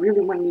 You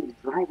really want me to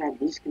drive at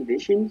these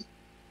conditions?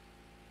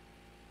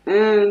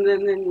 And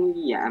then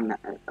yeah, I'm not...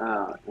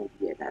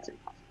 yeah, that's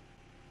impossible.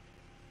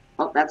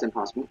 Oh, that's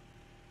impossible.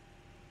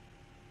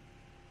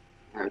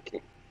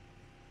 Okay.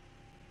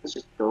 Let's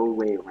just go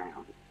way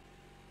around.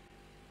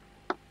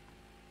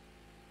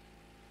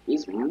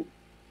 Jeez, man.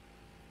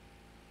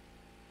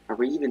 Are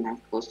we even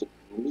that close to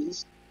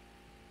Gramby's?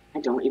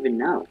 I don't even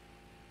know.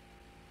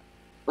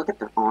 Look at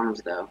the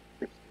arms, though.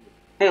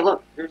 Hey,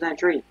 look, there's that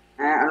tree.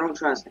 I don't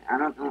trust it.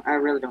 I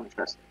really don't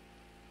trust it.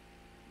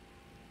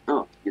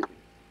 Oh, excuse me.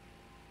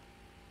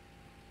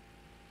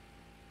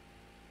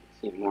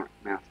 See more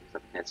mountains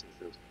up ahead since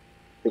those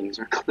things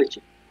are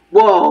glitching.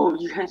 Whoa,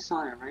 you guys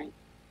saw that, right?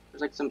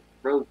 There's like some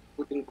road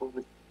flipping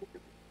over.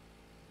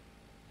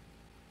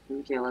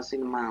 Okay, let's see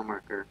the mile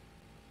marker.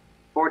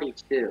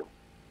 42.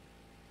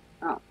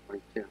 Oh,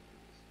 42.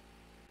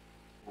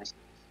 Nice,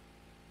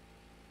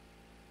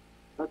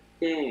 nice.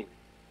 Okay.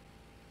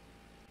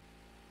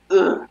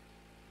 Ugh.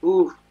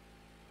 Ooh.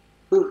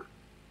 Ooh.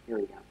 Here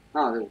we go.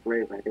 Oh, there's a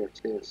grave right there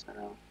too,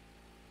 so...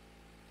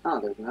 Oh,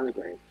 there's another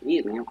grave.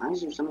 Jeez, man, why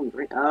is there so many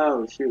graves?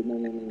 Oh, shoot,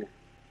 no.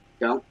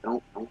 Don't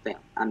fail.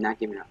 I'm not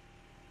giving up.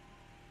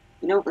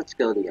 You know, let's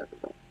go the other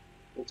way.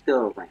 Let's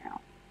go around.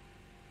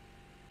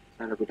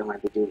 So that we don't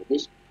have to do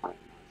this part of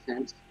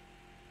nonsense.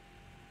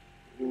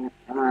 Yeah,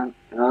 come on.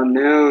 Oh,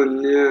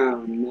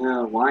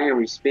 no. Why are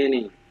we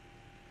spinning?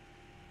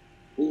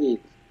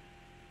 Please.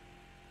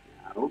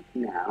 No.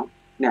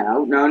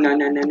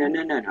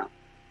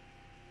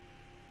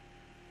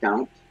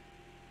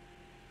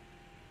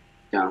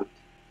 Don't.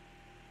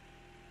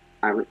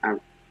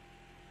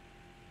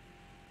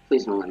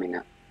 Please don't let me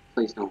know.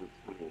 Please don't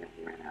tell me that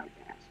you ran out of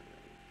gas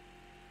already.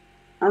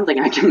 I don't think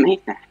I can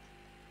make that.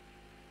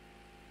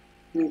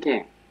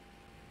 Okay.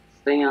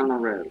 Stay on the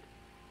road.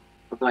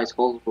 Otherwise,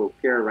 holes will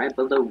appear right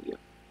below you.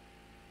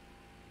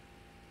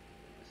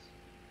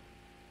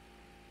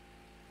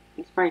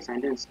 I'm surprised I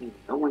didn't see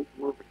no one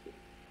come over here.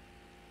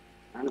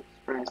 I'm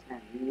surprised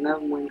that no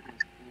one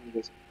has come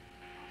this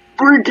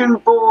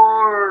freaking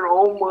far!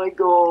 Oh my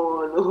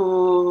god!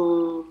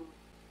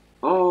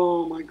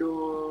 Oh my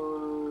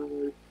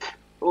god!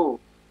 Oh.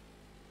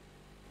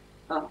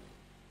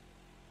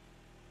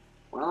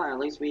 Well, at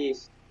least we...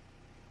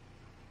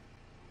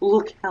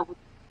 Look how...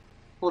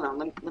 Hold on,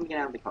 let me get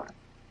out of the car.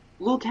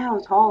 Look how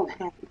tall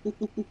that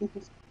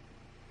is!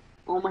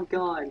 Oh my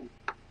god!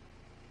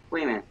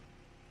 Wait a minute.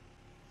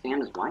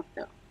 Sand is white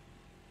though.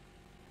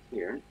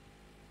 Weird.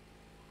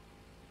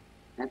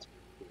 That's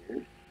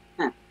weird.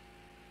 Huh.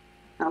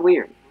 How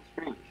weird. How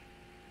strange.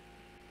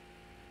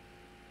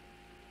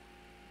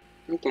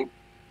 Okay.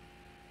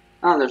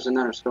 Oh, there's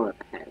another store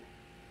up ahead.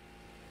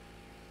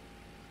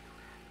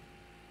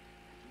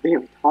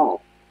 Very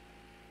tall.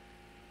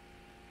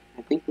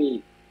 I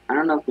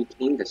don't know if we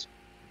pretty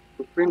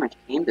much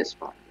came this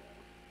far though.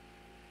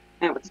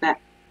 Hey, what's that?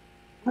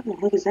 What the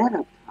heck is that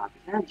up top?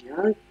 Is that a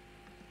jug?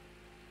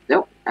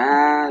 Nope.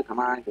 Come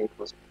on, get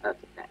closer. That's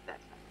not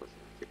close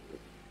enough to me.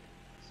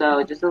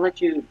 So, just to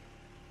let you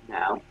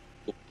know,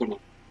 give me.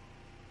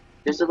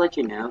 Just to let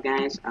you know,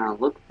 guys,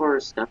 look for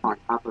stuff on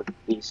top of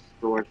these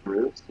storage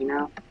roofs, you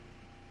know?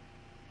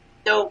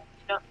 No,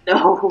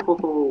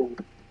 no.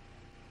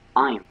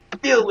 I am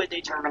filled with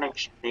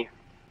determination there.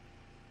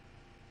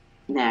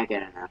 Nah, I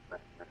got enough, but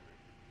whatever.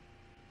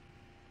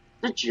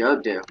 What's a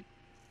jug do?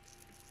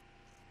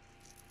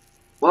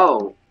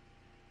 Whoa.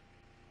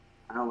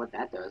 I don't know what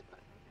that does, but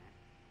okay.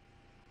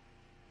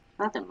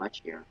 Nothing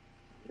much here.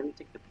 Let me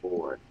take the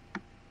board.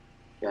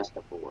 Just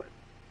a board.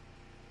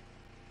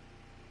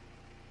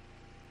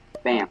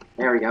 Bam.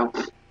 There we go.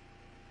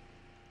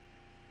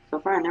 So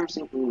far, I've never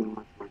seen anything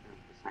much more done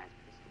besides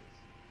pistols.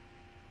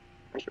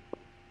 I should put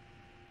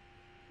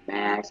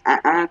mags.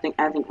 I think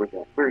we're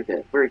good. We're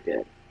good. We're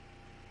good.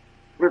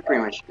 We're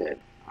pretty much good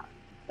on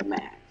the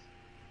mags.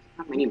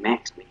 How many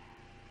mags we have?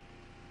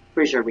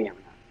 Pretty sure we have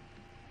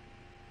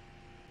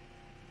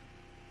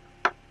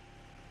enough.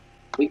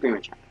 We pretty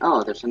much have.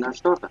 Oh, there's another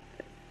store up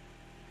there.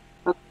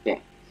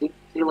 Okay. See,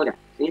 look at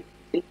it.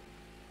 See.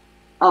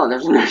 Oh,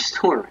 there's another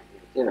store right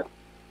here too.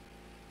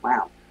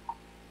 Wow.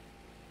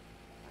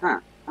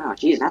 Huh. Oh,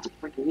 geez, that's a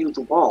freaking huge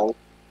wall.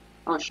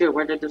 Oh, shoot,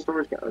 where did the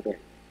stores go? Oh, there.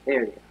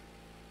 There you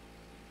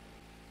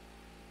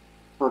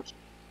go. Okay.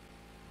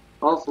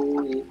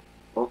 Hopefully.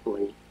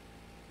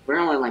 We're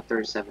only like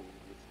 37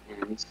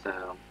 minutes in,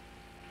 so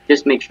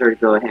just make sure to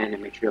go ahead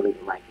and make sure to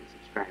leave a like and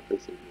subscribe,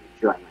 please, if you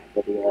enjoy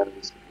my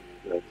videos.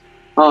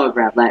 Oh,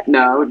 grab that.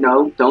 No,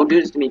 don't do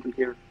this to me,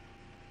 computer.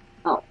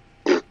 Oh.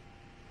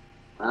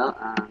 Well,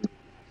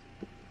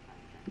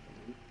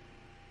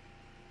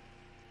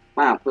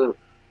 wow, poop.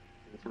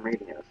 There's some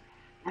radios.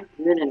 Not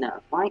good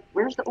enough. Why?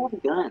 Where's the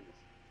old guns?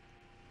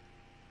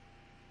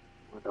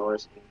 More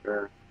doors,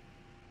 anchor.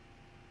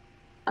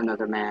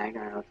 Another mag.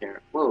 I don't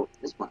care. Whoa,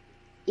 this one.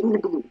 Give me the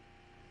blue.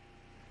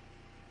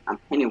 I'm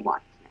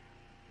Pennywise now.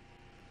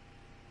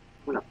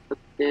 I'm gonna put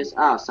this.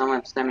 Oh,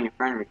 someone sent me a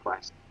friend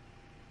request.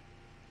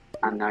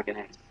 I'm not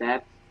gonna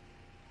accept.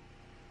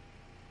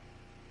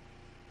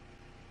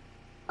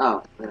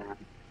 Oh, I'm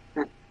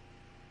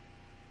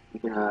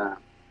gonna.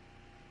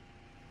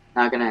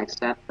 Not gonna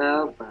accept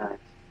though, but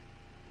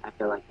I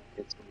feel like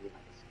it's gonna be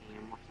like a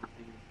scam or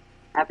something.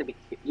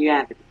 You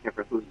have to be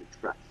careful who you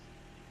trust.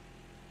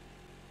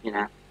 You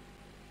know?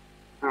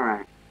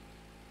 Alright.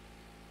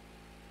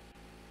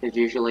 Because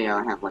usually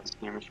I'll have like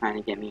scammers trying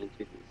to get me into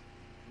these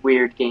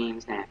weird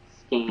games that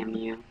scam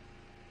you.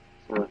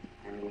 So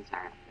that means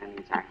I have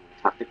to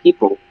talk to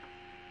people.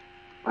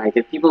 Like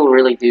if people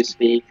really do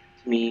speak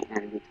to me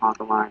and we talk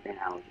a lot, then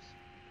I'll just,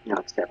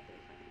 accept those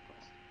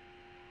requests.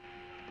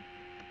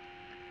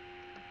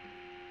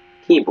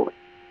 Keyboard.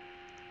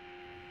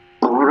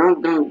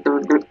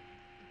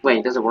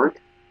 Wait, does it work?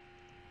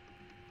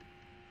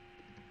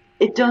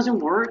 It doesn't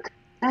work?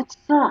 That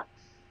sucks.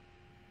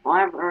 Well,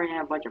 I already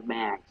have a bunch of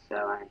mags, so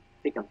I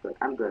think I'm good.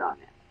 I'm good on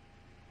that.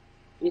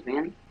 Jeez,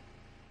 man.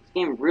 This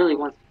game really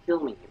wants to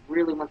kill me. It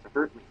really wants to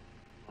hurt me.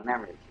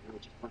 Whenever it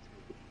just wants me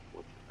to be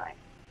fortunate.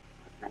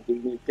 It's not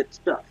giving me good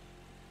stuff.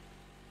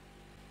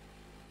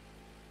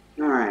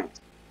 Alright.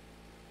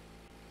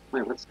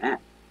 Wait, what's that?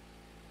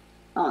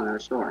 Oh, another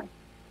story.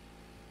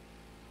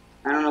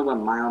 I don't know what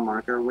mile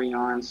marker we're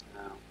on, so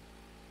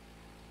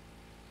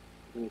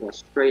I'm gonna go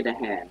straight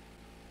ahead.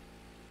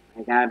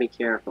 I gotta be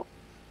careful.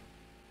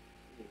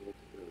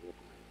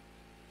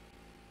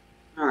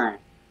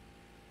 Alright.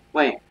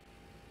 Wait.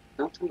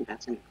 Don't tell me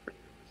that's in the crater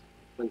or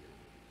something. Please.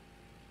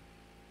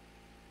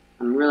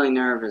 I'm really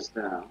nervous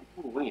though.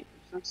 Oh wait,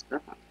 there's some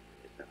stuff on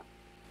it though.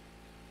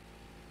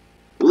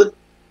 Look!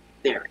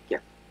 There we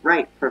go.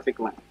 Right, perfect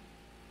length.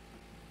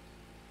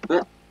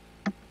 But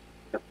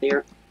up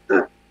there.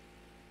 Ugh.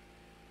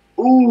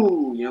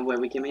 Ooh, you know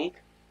what we can make?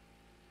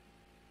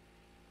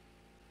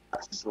 A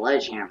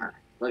sledgehammer.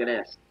 Look at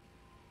this.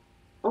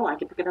 Oh, I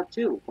can pick it up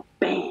too.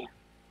 Bam!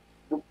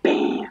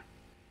 Bam!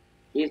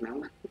 Jeez,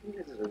 man.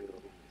 This is really nice.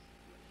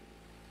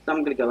 So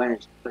I'm gonna go in and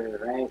just put it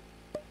right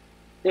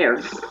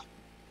there.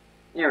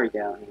 There we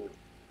go. And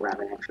grab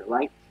an extra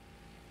light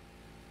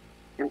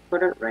and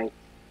put it right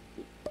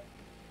here.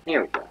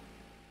 There we go.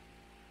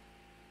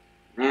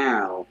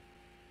 Now,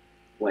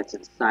 what's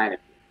inside of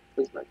here?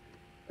 Please let me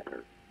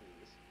better.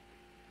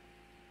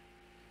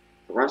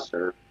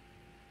 Thruster.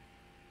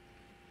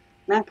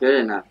 Not good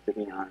enough, to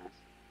be honest.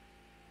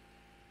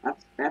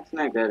 That's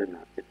not good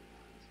enough, to be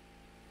honest.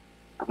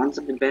 I want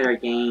something better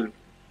game.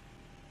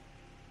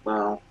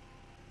 Well,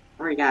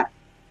 I already got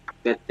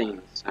good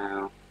things,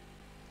 so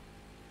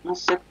I'm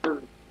set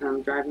for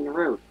I'm driving the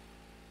road.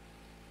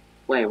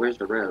 Wait, where's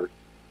the road?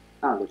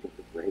 Oh, there's a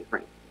road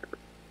right there.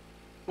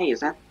 Hey,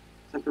 is that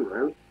the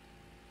road?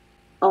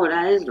 Oh,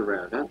 that is the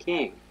road.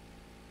 Okay.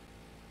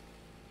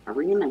 Are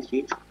we in a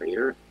huge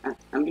crater?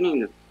 I'm getting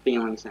the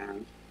feeling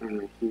sound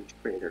in a huge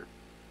crater.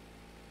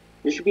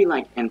 There should be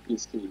like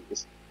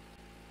NPCs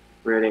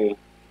where they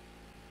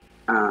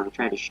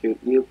try to shoot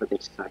you, but they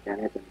suck at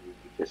it, and you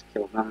just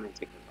kill them and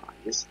take their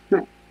bodies.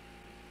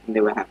 And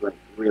they would have like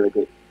really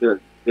good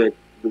loot that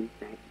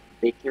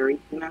they carry,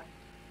 you know?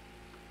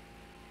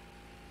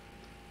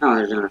 Oh,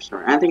 there's another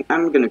story. I think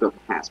I'm gonna go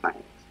past by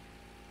it.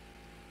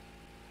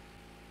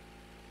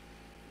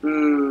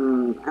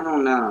 I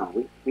don't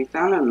know. We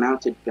found a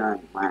mounted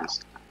gun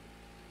last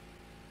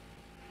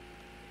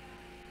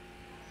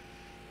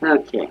time.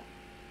 Okay.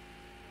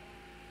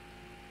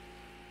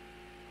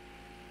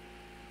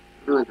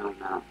 I really don't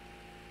know.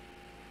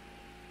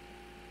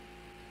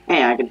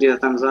 Hey, I could do a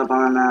thumbs up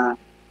on,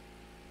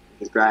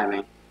 he's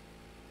driving.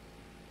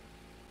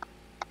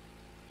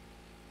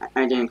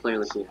 I didn't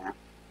clearly see that.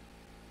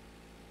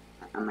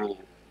 I might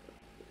have.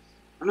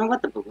 I don't know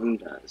what the balloon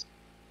does.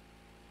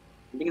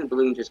 I think the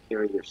balloon just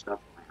carries your stuff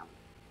around.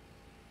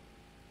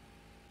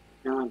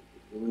 I feel like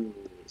the balloon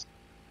is.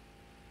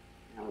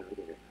 I don't really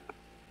get it.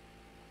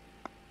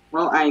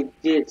 Well, I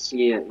did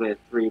see it with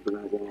 3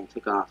 balloons and I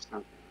took off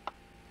something.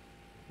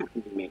 I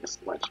think he made a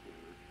sledgehammer.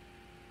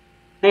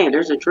 Hey,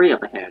 there's a tree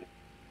up ahead.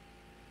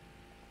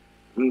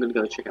 I'm gonna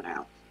go check it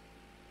out.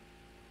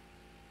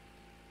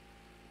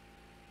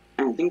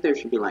 And I think there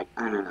should be like,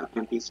 I don't know,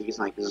 NPCs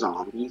like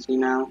zombies, you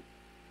know?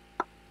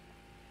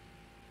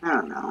 I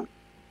don't know.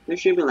 There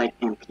should be like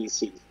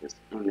NPCs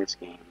in this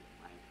game.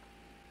 Like,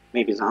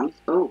 maybe zombies?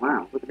 Oh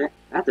wow, look at that.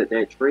 That's a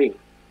dead tree.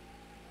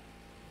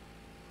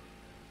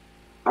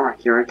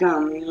 Alright, here I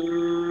come.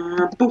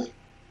 Poof!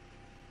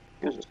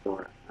 There's a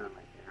store. Oh, right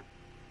there.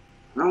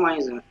 I don't know why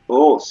he's in.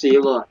 Oh, see,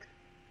 look.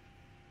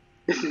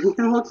 It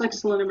looks like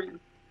Slenderman.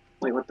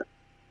 Wait, what the?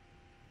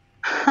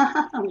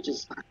 I'm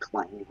just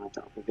climbing on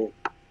top of it.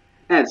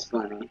 That's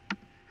funny.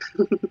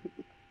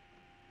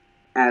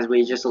 As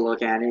we just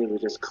look at it, we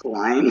just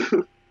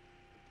climb.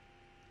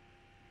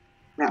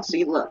 Now,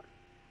 see, look.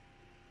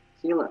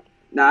 See, look.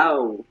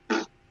 No.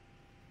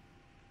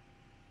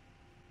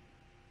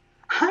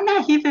 I'm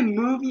not even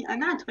moving. I'm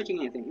not touching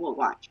anything. Well,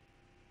 watch.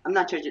 I'm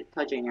not touching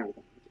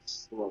everything. I'm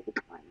just slowly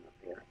climbing up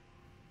there.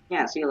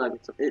 Yeah, see, look.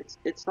 It's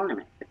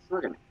Slenderman. It's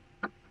Slenderman.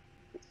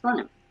 It's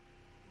Slenderman.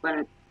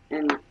 But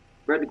in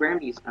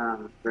Gramby's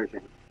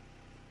version.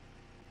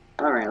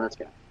 All right, let's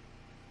go.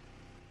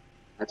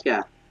 Let's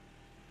go.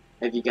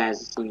 If you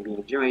guys seem to be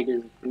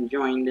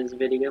enjoying this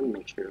video,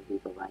 make sure to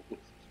leave a like and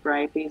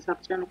subscribe. Please help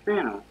us on the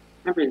channel.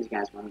 Remember, these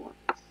guys want more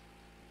of this.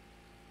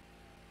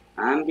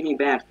 I'm getting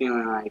bad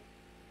feeling like,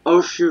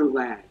 oh shoot,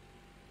 lag.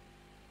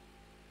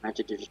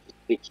 Imagine there's just a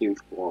big, huge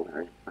wall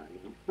there in front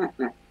of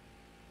me.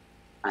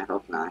 I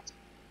hope not.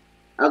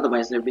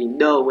 Otherwise, there'd be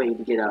no way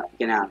to get out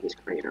of this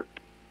crater.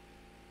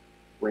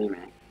 Wait a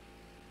minute.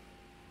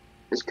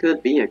 This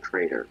could be a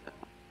crater, though.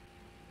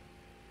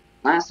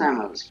 Last time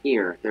I was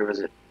here, we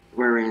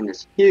were in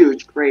this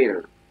huge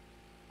crater.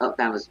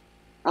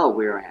 Oh,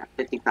 we were at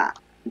 55,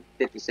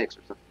 56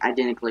 or something. I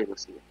didn't clearly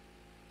see it.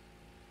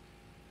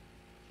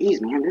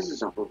 Jeez, man, this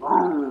is a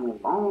long,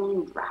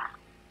 long drive.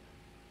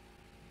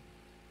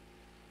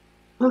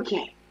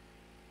 Okay.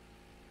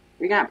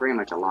 We got pretty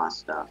much a lot of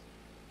stuff.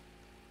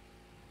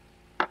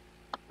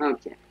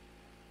 Okay.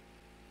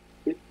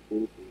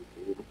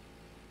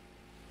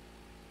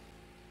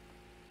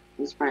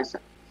 I'm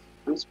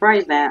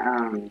surprised that,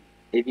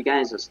 if you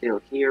guys are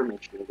still here,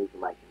 make sure to leave a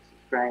like and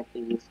subscribe,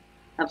 please.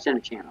 Helps on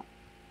the channel.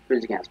 For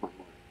you guys want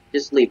more.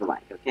 Just leave a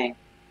like, okay?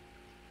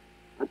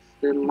 What's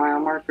the mile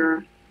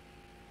marker?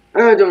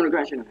 Oh, don't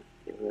regret your name.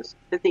 It was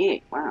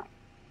 58. Wow.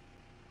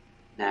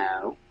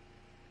 No.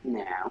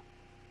 No.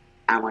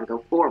 I want to go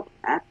forward,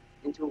 not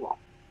into a wall.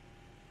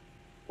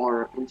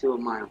 Or into a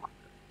mile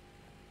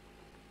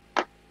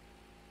marker.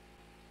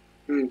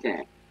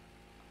 Okay.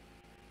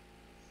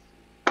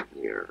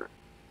 Here.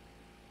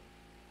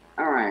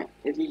 Alright,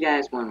 if you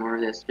guys want more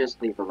of this,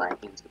 just leave a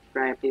like and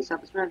subscribe. Please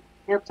help us out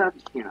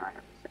the channel.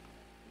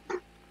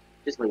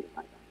 Just leave a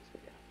like on this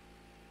video.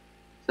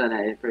 So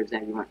that if, for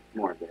example, you want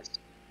more of this.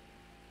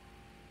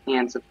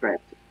 And subscribe.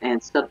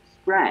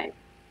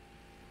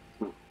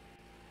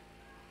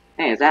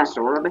 Hey, is that a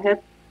store up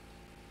ahead?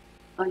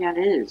 Oh yeah, it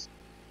is.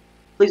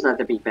 Please let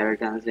there be better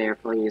guns there,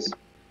 please.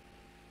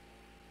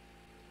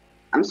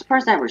 I'm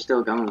surprised that we're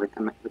still going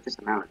with this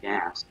amount of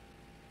gas.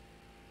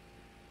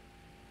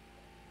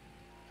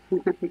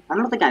 I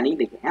don't think I need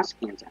the gas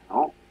cans at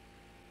all.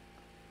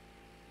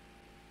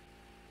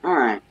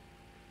 Alright.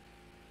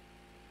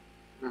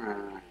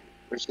 Alright.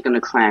 We're just gonna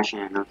crash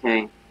in,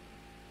 okay?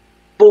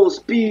 Full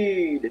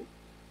speed!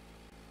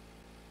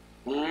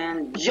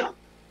 And jump!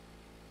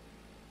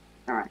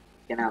 Alright,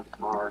 get out of the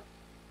car.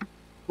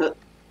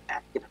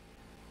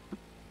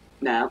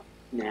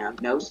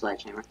 No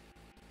sledgehammer.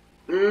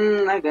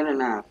 Not good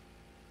enough.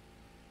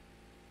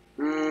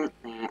 Nah,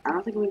 I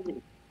don't think we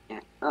can. Yeah.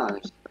 Oh,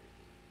 there's.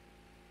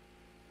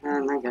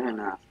 not good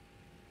enough.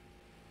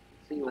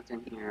 Let's see what's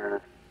in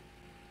here.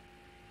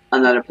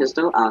 Another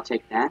pistol. I'll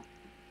take that.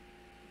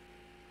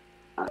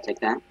 I'll take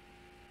that.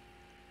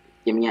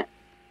 Give me it.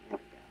 There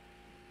we go.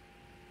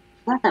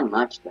 It's not that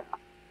much, though. What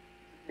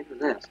the heck is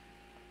this?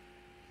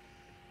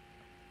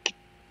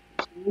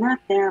 It's not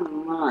that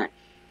much.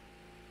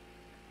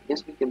 I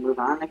guess we can move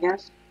on, I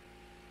guess?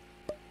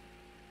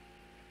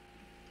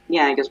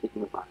 Yeah, I guess we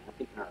can move on. I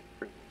think our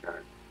pretty much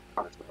our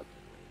car's well.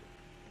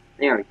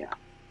 There we go.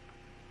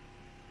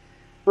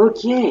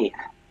 Okay.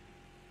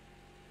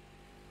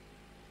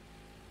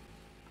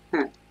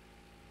 Huh.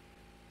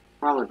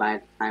 Probably by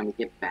the time we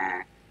get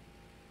back,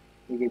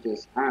 we could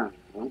just, I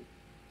don't know.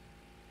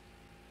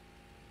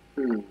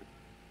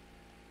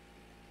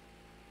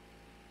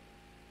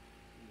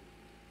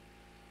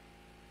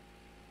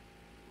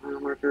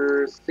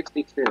 Workers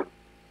 62.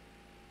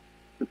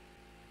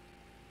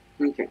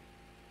 Okay.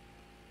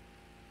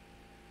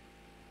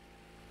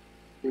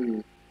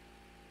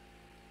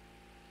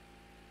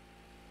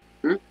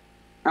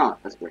 Oh,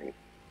 that's great.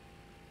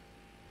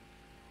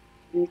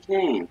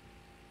 Okay.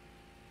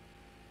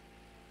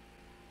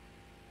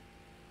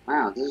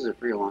 Wow, this is a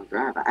pretty long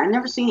drive. I've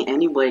never seen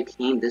anybody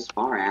came this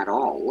far at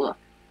all. Look.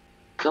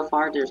 So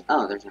far, there's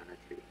another tree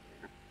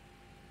there.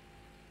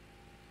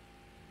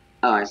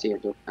 Oh, I see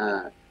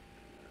a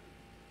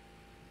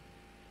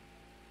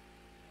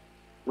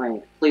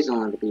wait, please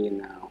don't let it be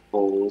in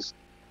holes.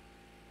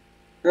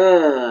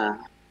 Ugh.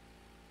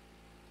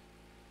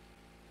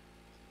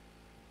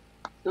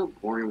 So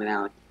boring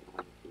without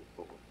killing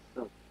people.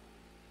 So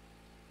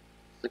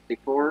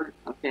 64?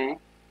 Okay.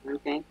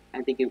 Okay.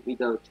 I think if we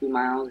go 2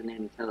 miles and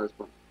then tell us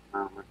what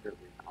mile marker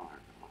we are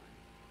on.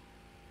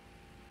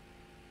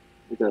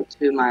 We go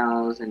 2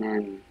 miles and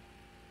then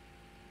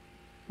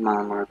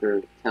mile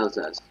marker tells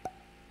us.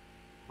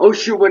 Oh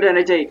shoot, what did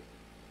I take?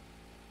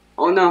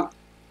 Oh no.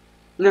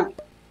 No.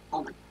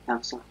 Oh my god, that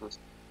was so close.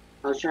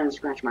 I was trying to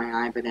scratch my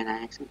eye, but then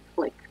I accidentally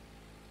clicked.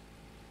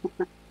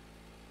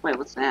 Wait,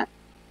 what's that?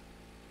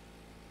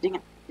 Dang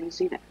it, I didn't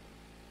see that.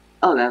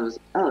 Oh, that's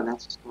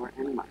a store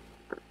and a mine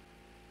marker.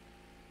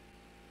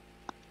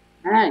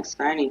 Ah,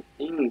 exciting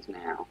things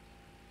now.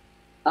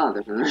 Oh,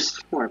 there's another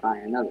store by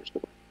another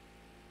store.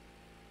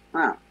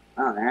 Wow.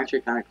 Oh, they're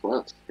actually kind of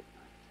close, to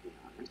be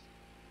honest.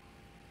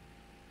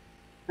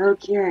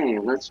 Okay,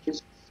 let's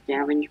just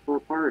scavenge for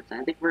parts.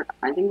 I guess we're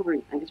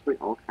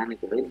all kind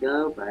of good to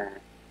go, but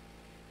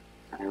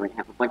I already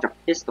have a bunch of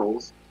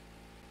pistols.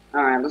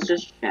 Alright, let's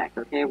just check,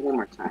 okay? One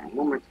more time.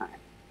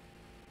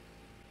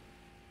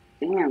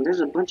 Damn,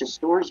 there's a bunch of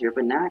stores here,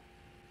 but not...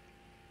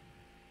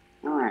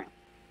 Alright.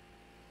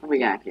 What we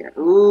got here?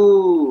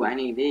 Ooh, I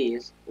need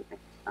these. Okay,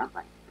 stop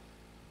by.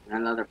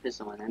 Another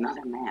pistol and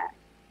another mag.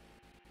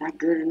 Not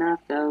good enough,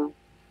 though.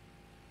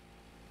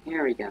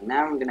 Here we go.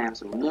 Now I'm gonna have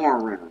some more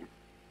room.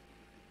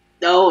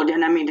 Oh,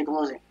 didn't I mean to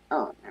close it?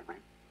 Oh, never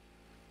mind.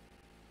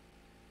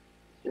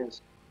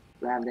 Just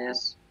grab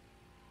this.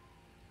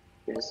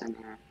 Get this in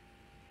here.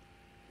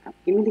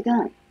 Give me the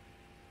gun.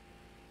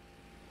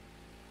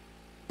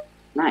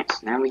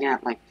 Nice. Now we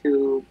got like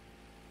 2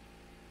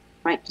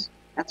 pipes.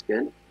 That's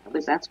good. At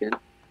least that's good.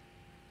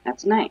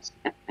 That's nice.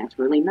 That's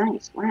really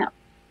nice. Wow.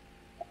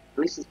 At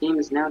least this game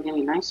is now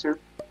getting nicer.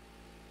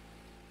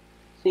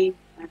 See,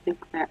 I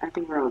think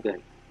we're all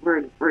good.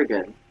 We're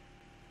good.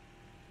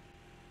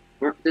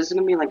 This is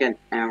gonna be like an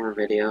hour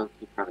video.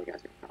 You probably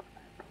guys I probably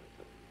told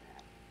you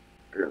that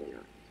earlier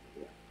in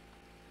this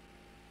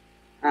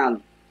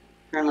video.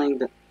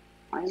 Apparently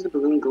why is the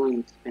balloon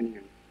going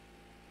spinning?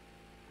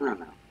 I don't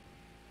know.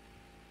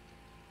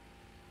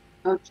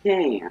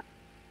 Okay.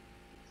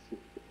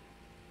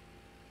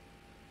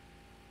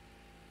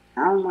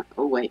 How much?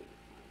 Oh wait.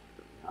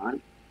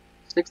 On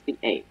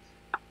 68.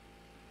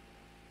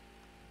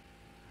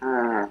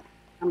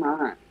 Come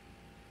on.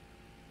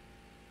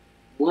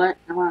 What?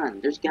 Come on.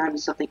 There's gotta be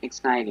something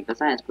exciting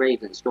besides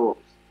graves and stores.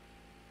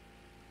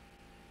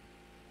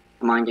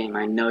 Come on, game.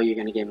 I know you're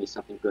gonna give me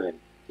something good.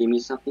 Give me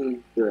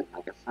something good,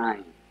 like a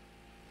sign.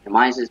 And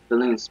why is this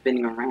balloon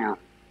spinning around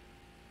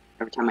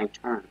every time I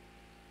turn?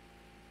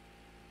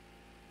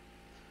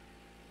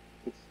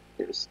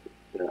 There's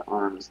the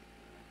arms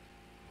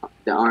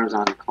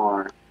on the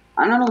car.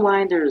 I don't know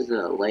why there's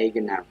a leg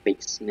in that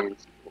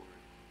basement.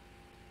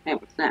 Hey,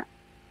 what's that?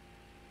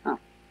 Oh,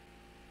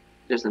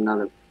 just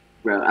another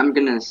road. I'm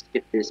gonna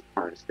skip this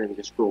part instead of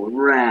just go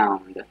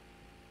around.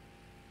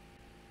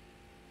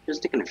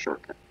 Just taking a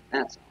shortcut.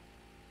 That's all.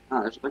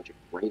 Oh, there's a bunch of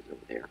graves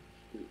over there.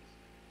 Jeez.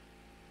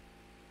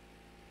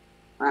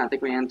 Wow, I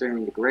think we're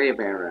entering the grave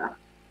era.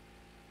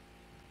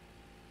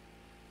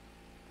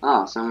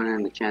 Oh, someone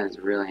in the chat is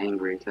really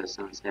angry because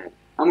someone said,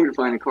 I'm gonna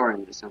find a car,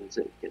 and someone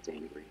gets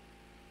angry.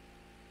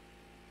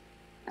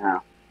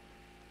 Oh.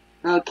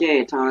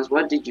 Okay, Thomas,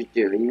 what did you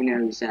do? Even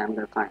though you said I'm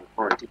gonna find a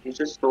car, did you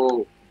just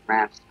stole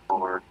Rap's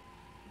car?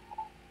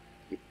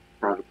 You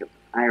probably killed him.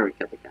 I already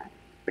killed the guy.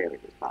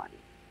 Buried his body.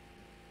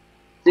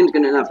 Seems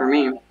good enough for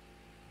me.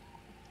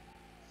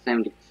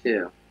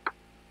 72.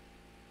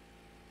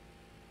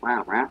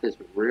 Wow, Rap is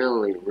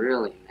really,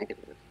 really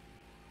negative.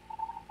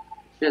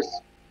 It's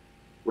just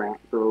go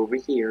over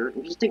here.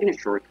 I'm just taking a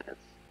shortcut.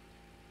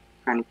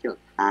 Trying to kill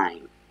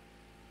time.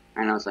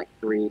 I know it's like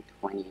 3:28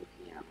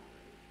 p.m.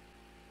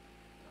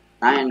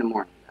 already. 9 in the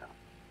morning, though.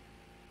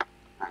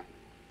 9 in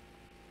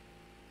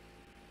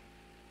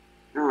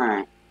the morning.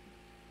 Alright.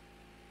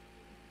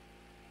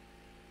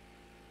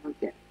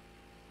 Okay.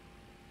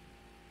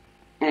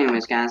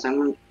 Anyways, guys,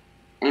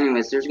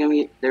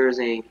 there's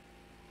a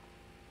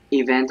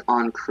event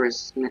on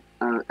Christmas,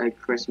 a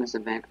Christmas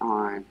event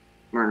on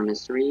Murder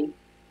Mystery,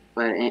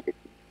 but it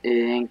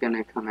ain't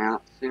gonna come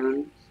out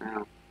soon,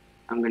 so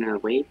I'm gonna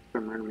wait for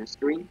Murder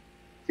Mystery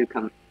to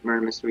come,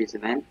 Murder Mystery's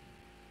event,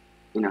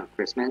 you know,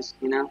 Christmas,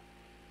 you know.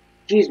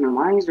 Jeez, man,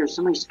 why is there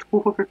so many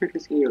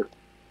stores here?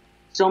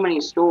 So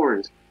many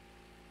stores.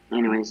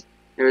 Anyways,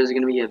 there's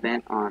gonna be an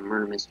event on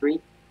Murder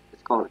Mystery.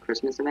 It's called a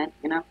Christmas event,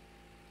 you know.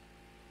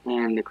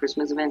 And the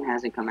Christmas event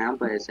hasn't come out,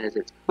 but it says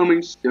it's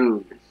coming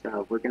soon.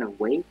 So we're gonna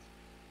wait,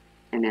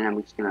 and then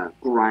I'm just gonna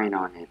grind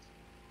on it,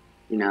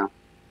 you know.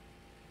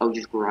 I'll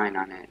just grind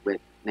on it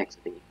with next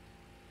week,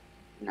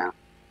 you know.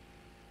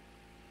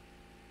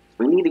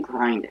 So we need to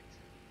grind it.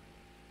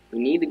 We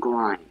need to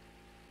grind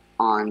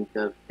on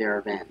their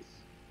events,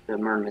 the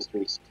Murder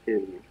Mysteries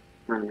 2,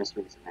 Murder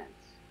Mysteries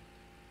events,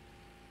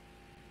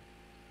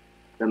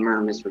 the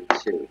Murder Mystery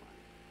 2.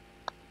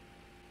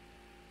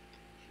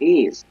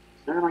 Jeez, is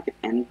there like an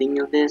ending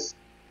of this?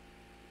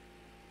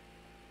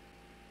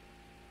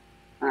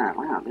 Ah,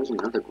 wow, there's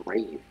another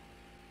grave.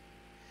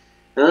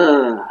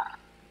 Ugh.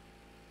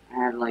 I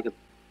had like a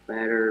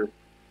better...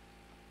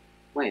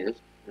 Wait,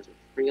 there's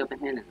a tree up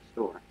ahead in the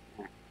store.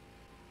 Yeah.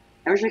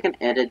 I wish I could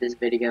edit this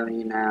video,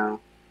 you know,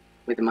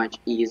 with a much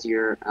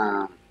easier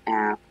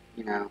app,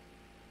 you know.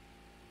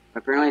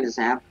 But apparently this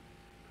app,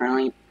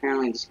 apparently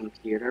this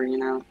computer, you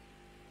know,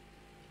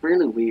 it's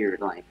really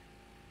weird. Like,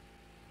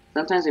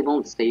 sometimes it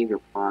won't save your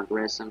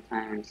progress.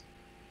 Sometimes,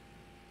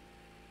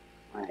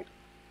 like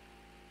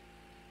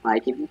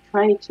if you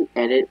try to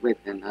edit with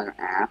another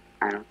app,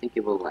 I don't think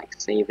it will like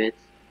save it.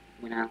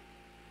 You know,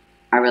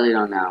 I really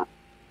don't know.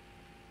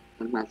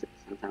 Sometimes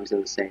it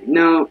will say,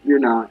 no, you're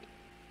not.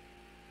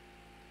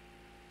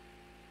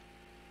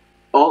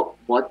 Oh,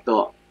 what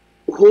the?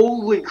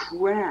 Holy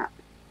crap!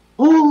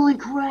 Holy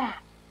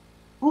crap!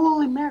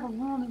 Holy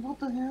macaroni, what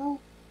the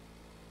hell?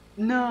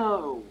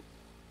 No!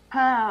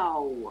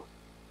 How?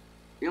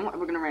 You know what?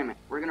 We're gonna ram it.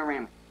 We're gonna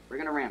ram it. We're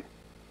gonna ram it.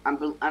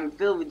 I'm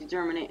filled with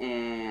determination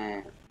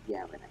and...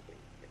 Yeah, we're not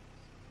getting it.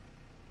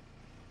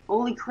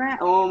 Holy crap!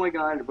 Oh my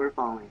god, we're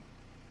falling.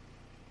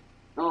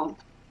 Oh.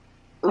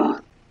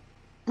 Ugh.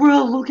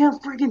 Bro, look how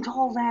freaking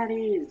tall that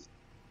is!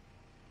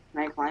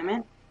 Can I climb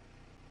it?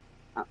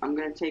 I'm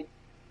gonna take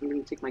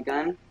my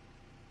gun.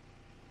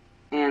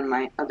 And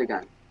my other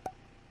gun.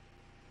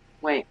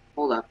 Wait,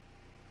 hold up.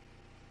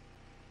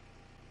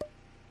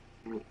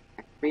 Can we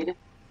activate it?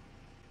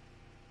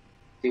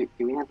 Do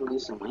we have to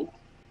lose some weight?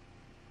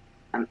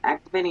 I'm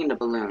activating the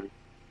balloon.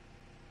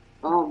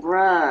 Oh,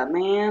 bruh,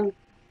 man.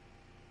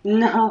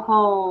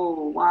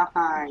 No, why?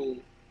 There's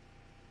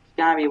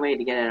gotta be a way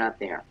to get it up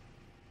there.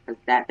 Cause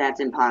that's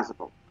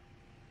impossible.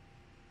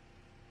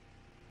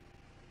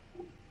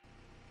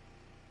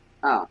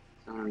 Oh,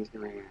 someone's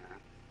gonna,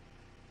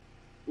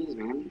 jeez,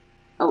 man.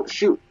 Oh,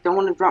 shoot, don't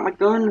want to drop my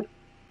gun.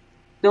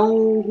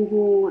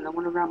 No, I don't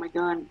want to drop my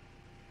gun.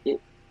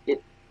 It,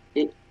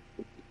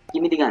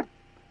 give me the gun.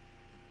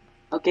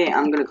 Okay,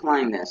 I'm gonna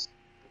climb this.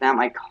 Without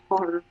my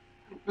car.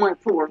 My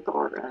poor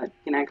car.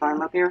 Can I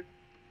climb up here?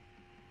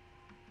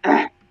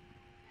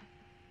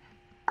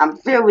 I'm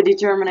filled with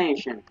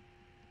determination.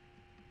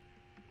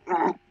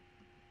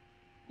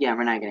 Yeah,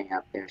 we're not getting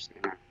up there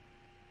sooner.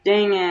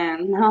 Dang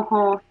it,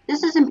 no.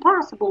 This is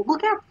impossible.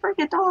 Look how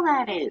freaking tall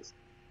that is.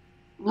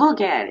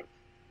 Look at it.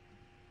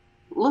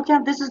 Look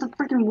at this is the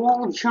freaking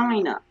wall of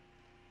China.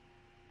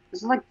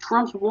 This is like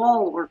Trump's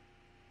wall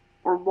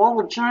or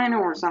wall of China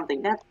or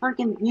something. That's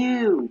freaking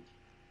huge.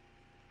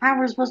 How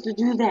are we supposed to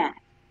do that?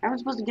 How are we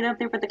supposed to get up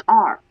there with the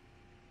car?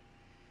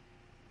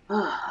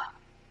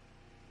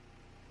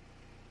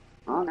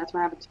 Well, that's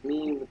what happened to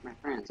me with my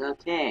friends.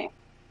 Okay.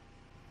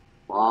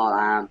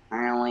 Well,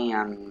 apparently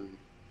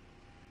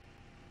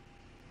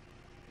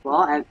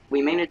well,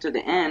 we made it to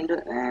the end,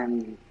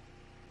 and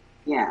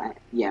yeah,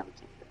 we can't go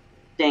there.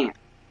 Dang it.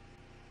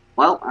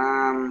 Well,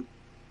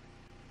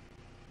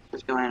 let's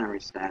just go ahead and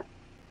reset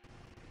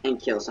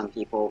and kill some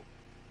people,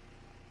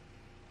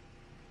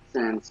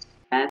 since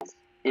that's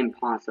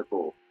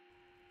impossible,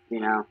 you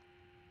know?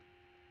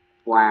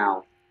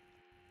 Wow.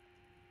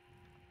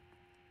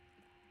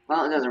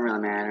 Well, it doesn't really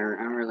matter.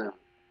 I really don't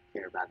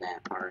care about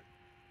that part.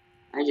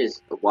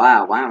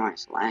 Wow, why am I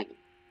slagging?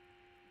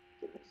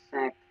 Give it a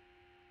sec.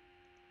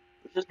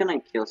 We're just gonna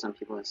kill some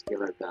people and steal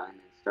their gun and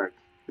start...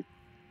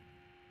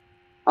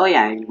 Oh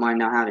yeah, you wanna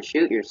know how to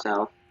shoot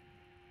yourself?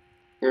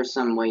 There's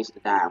some ways to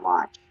die,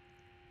 watch.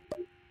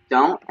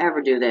 Don't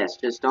ever do this,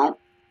 just don't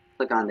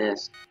click on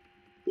this.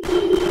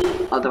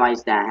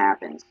 Otherwise that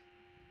happens.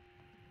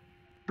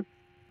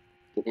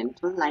 Get into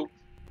the light.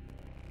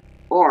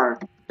 Or,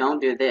 don't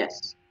do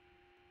this.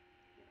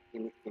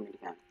 Give me the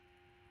gun.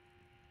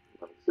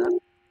 Load this up.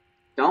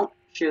 Don't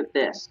shoot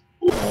this.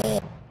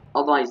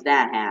 Otherwise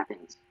that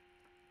happens.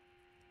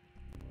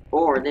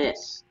 Or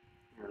this.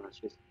 Here,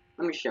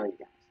 let me show you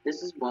guys.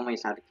 This is one way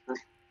how to kill.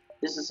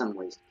 This is some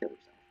ways to kill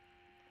yourself.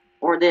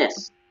 Or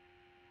this.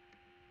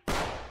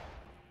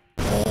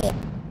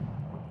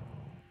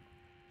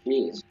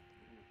 Jeez.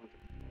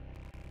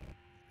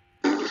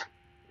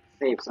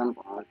 Save some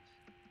bugs.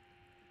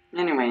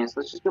 Anyways,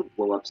 let's just go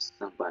blow up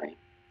somebody.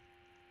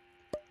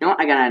 You know what?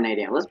 I got an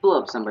idea. Let's blow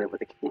up somebody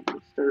with a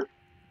canister.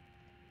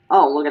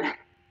 Oh, look at that.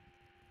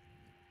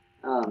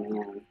 Oh,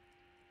 man.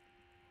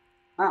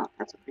 Oh,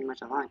 that's pretty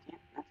much a lot. Yeah,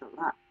 that's a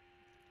lot.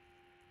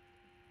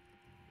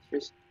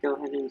 Let's just go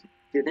ahead and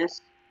do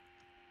this.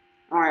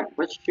 Alright,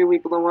 what should we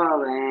blow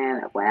up?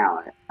 And,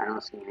 wow, I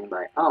don't see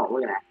anybody. Oh,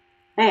 look at that.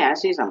 Hey, I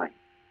see somebody.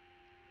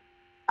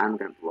 I'm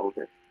gonna blow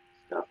this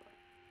stuff up.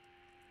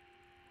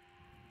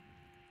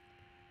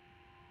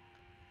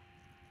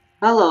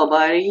 Hello,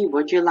 buddy.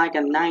 Would you like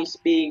a nice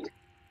big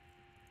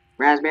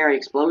raspberry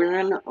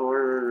explosion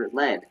or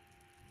lead?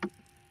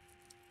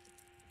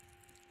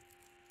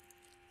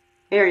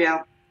 Here you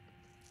go.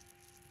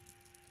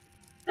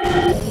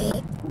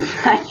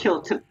 I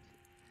killed him.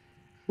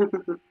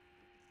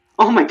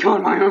 Oh my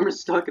god, my arm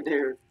is stuck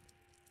there.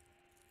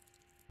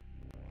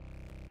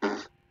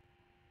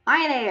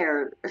 Hi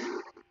there!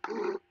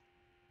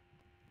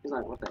 He's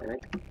like, what the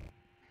heck?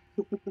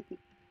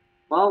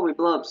 Well, we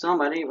blew up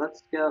somebody.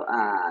 Let's go.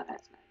 Ah,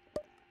 that's not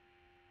good.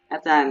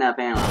 That's not enough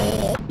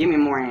ammo. Give me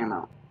more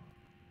ammo.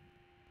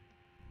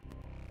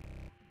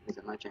 Is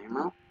it much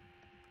ammo?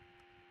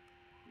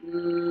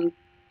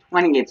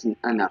 20 gets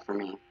enough for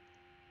me.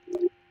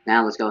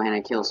 Now let's go ahead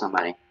and kill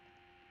somebody.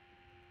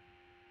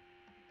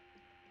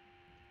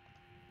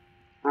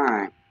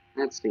 Alright,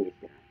 let's see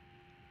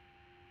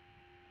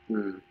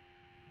here.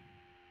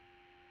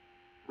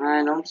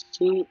 I don't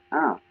see.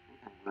 Oh,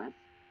 okay, what?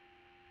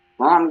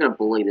 Well, I'm gonna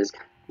bully this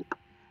guy.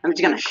 I'm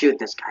just gonna shoot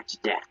this guy to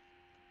death.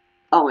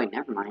 Oh, wait,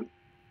 never mind.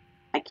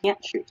 I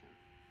can't shoot him.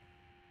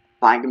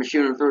 If I can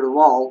shoot him through the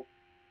wall.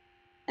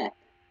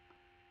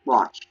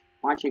 Watch.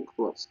 Watch it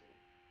closely.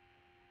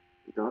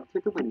 You go up to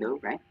the window,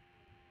 right?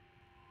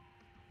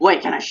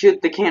 Wait, can I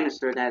shoot the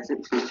canister that's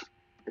in?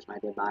 There's my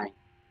dead body.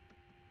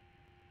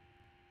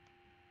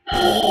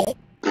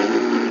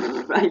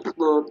 I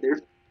blew up there.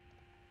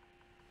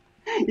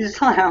 You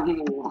saw how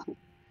long.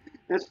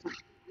 That's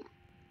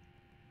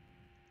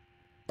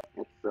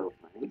so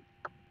funny.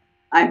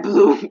 I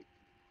blew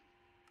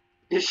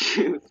the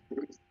shoes.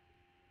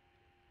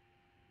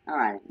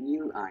 Alright,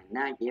 you are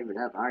not giving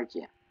up, aren't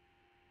you?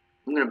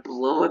 I'm gonna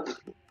blow up.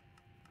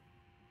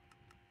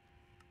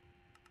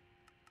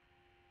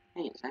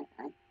 Hey, is that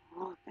guy?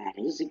 Oh, that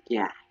is a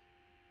guy.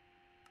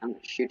 I'm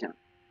gonna shoot him.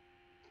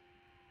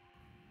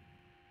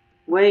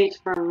 Wait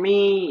for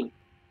me.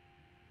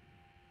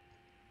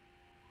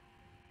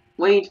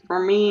 Wait for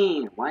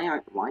me.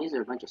 Why is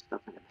there a bunch of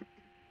stuff in the back?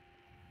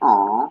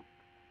 Aww.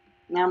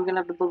 Now I'm gonna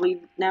have to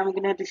believe. Now I'm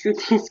gonna have to shoot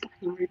this guy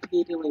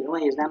repeatedly.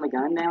 Wait, is that my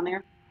gun down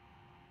there?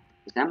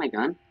 Is that my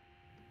gun?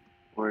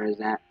 Or is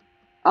that?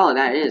 Oh,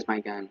 that is my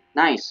gun.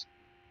 Nice.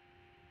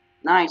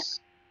 Nice.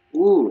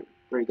 Ooh,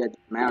 pretty good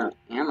amount of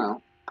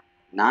ammo.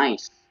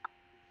 Nice.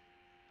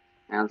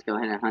 Now let's go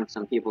ahead and hunt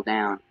some people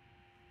down.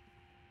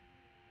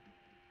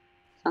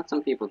 Hunt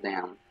some people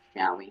down,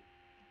 shall we?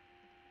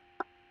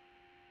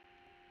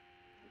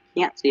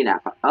 Can't see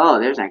that far. Oh,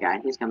 there's that guy.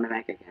 He's coming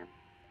back again.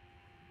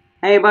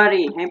 Hey,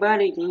 buddy. Hey,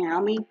 buddy. Can you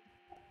help me?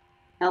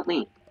 Help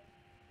me.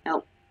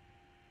 Help.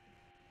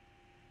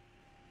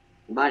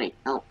 Buddy,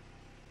 help.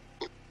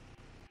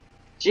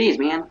 Jeez,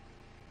 man.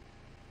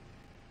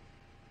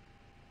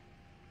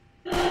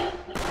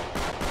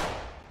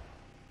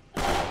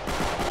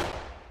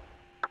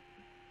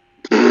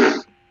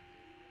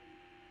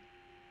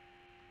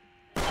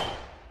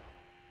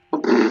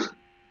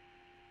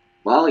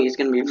 Well, he's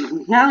gonna be.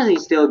 How is he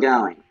still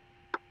going?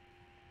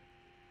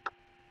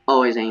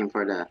 Always aim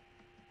for the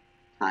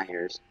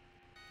tires.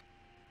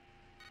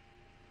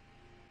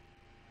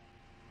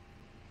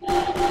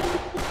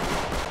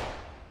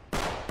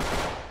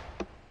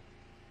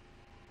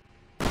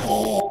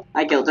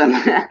 I killed him.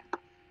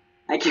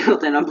 I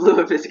killed him. I blew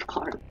up his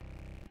car.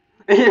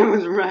 It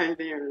was right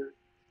there.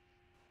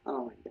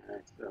 Oh my god,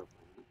 that's so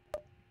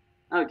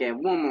funny. Okay,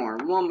 one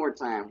more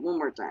time.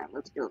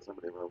 Let's kill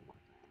somebody real one time.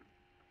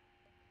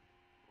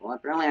 Well,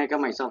 apparently I got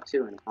myself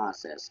two in the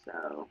process,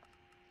 so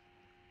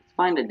let's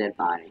find a dead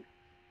body.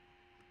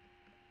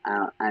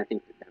 I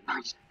think the dead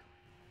body's gone.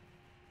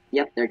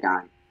 Yep, they're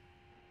gone.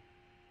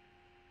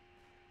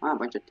 Wow, a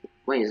bunch of teeth.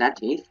 Wait, is that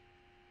teeth?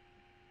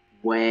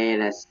 Wait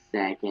a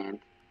second.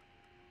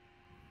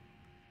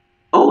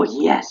 Oh,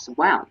 yes!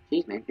 Wow.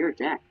 Jeez, man, you're a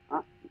jack.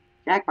 Oh,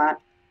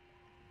 jackpot.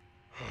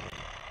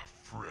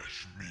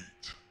 Fresh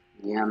meat.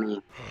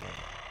 Yummy.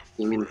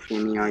 Give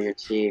me all your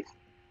teeth.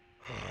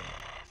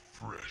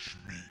 Fresh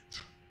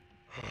meat.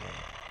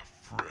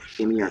 Fresh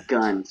Give me your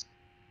guns.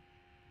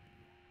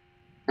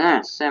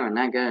 7,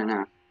 not good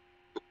enough.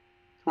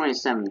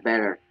 27,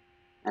 better.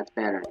 That's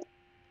better. Let's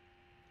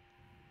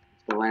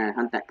go in and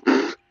hunt that.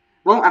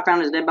 Well, I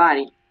found his dead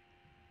body.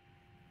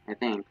 I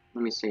think.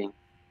 Let me see.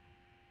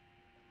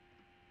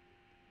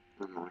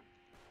 Come on.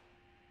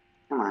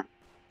 Come on.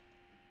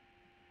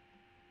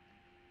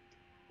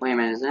 Wait a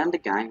minute, is that the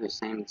guy who's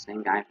saying the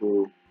same guy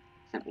who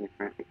sent me a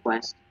friend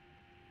request?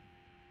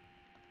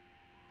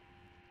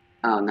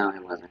 Oh, no,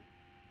 it wasn't.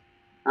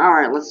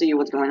 Alright, let's see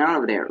what's going on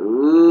over there.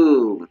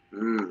 Ooh,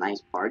 nice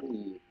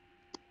party.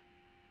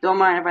 Don't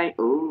mind if I...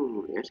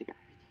 Ooh, there's a guy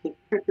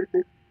right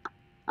there.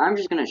 I'm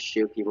just gonna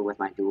shoot people with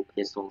my dual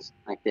pistols,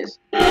 like this.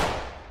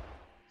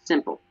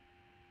 Simple.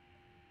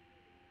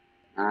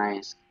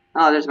 Nice.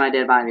 Oh, there's my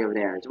dead body over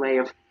there. It's way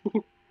over...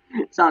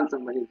 It's on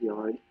somebody's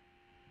yard.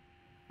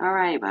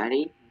 Alright,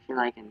 buddy. Would you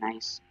like a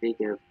nice big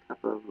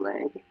cup of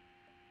leg?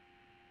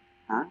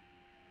 Huh?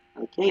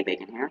 Okay,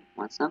 bacon here.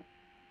 Want some?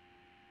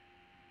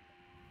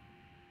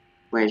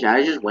 Wait, should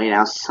I just wait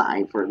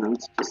outside for them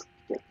to just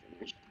get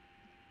finished?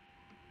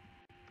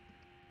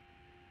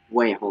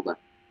 Wait, hold up.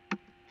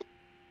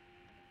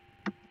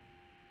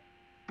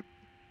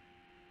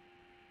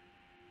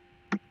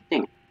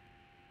 Dang it.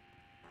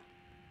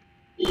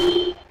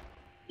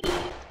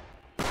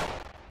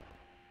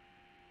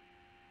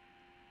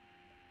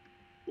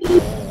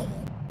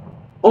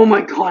 Oh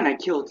my god, I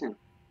killed him.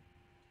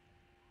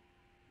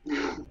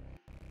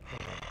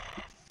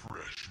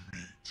 Fresh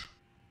meat.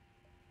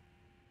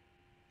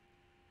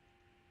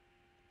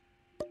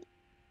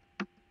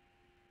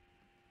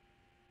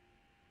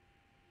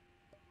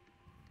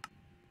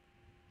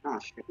 Oh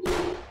shit.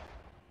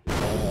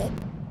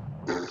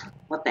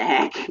 What the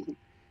heck?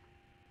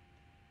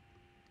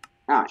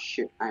 Oh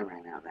shoot, I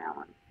ran out of that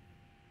one.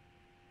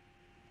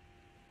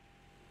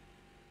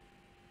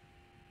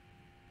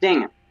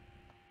 Dang it.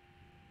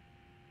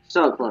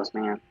 So close,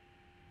 man.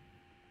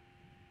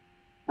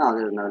 Oh,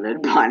 there's no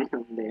dead body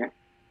over there.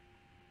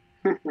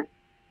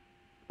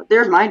 But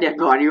there's my dead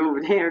body over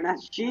there.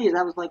 That's jeez,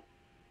 that was like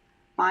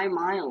 5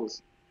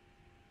 miles.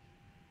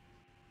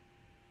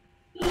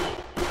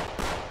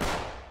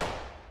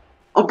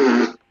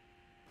 Oh,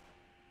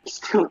 he's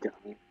still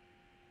going.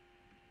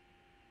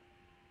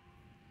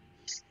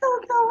 He's still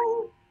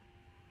going.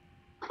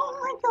 Oh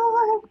my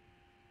god.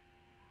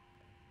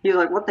 He's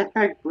like, what the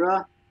heck,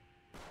 bruh?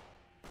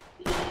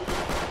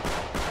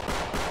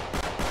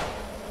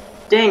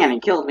 Dang it, he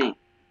killed me.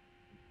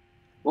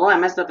 Well, I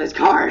messed up his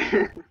car.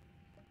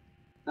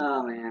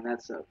 Oh man,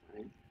 that's so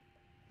funny.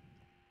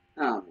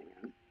 Oh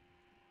man.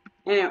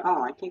 Anyway,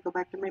 oh, I can't go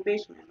back to my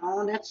basement.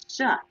 Oh, that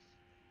sucks.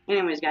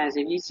 Anyways, guys,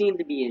 if you seem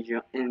to be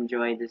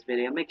enjoyed this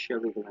video, make sure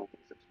to leave a like and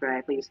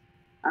subscribe, please.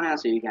 And I'll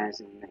see you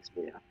guys in the next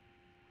video.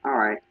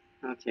 Alright.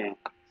 Okay.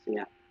 See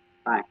ya.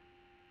 Bye.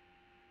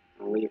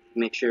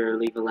 Make sure to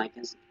leave a like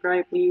and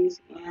subscribe,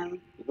 please. And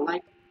leave a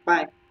like.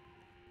 Bye.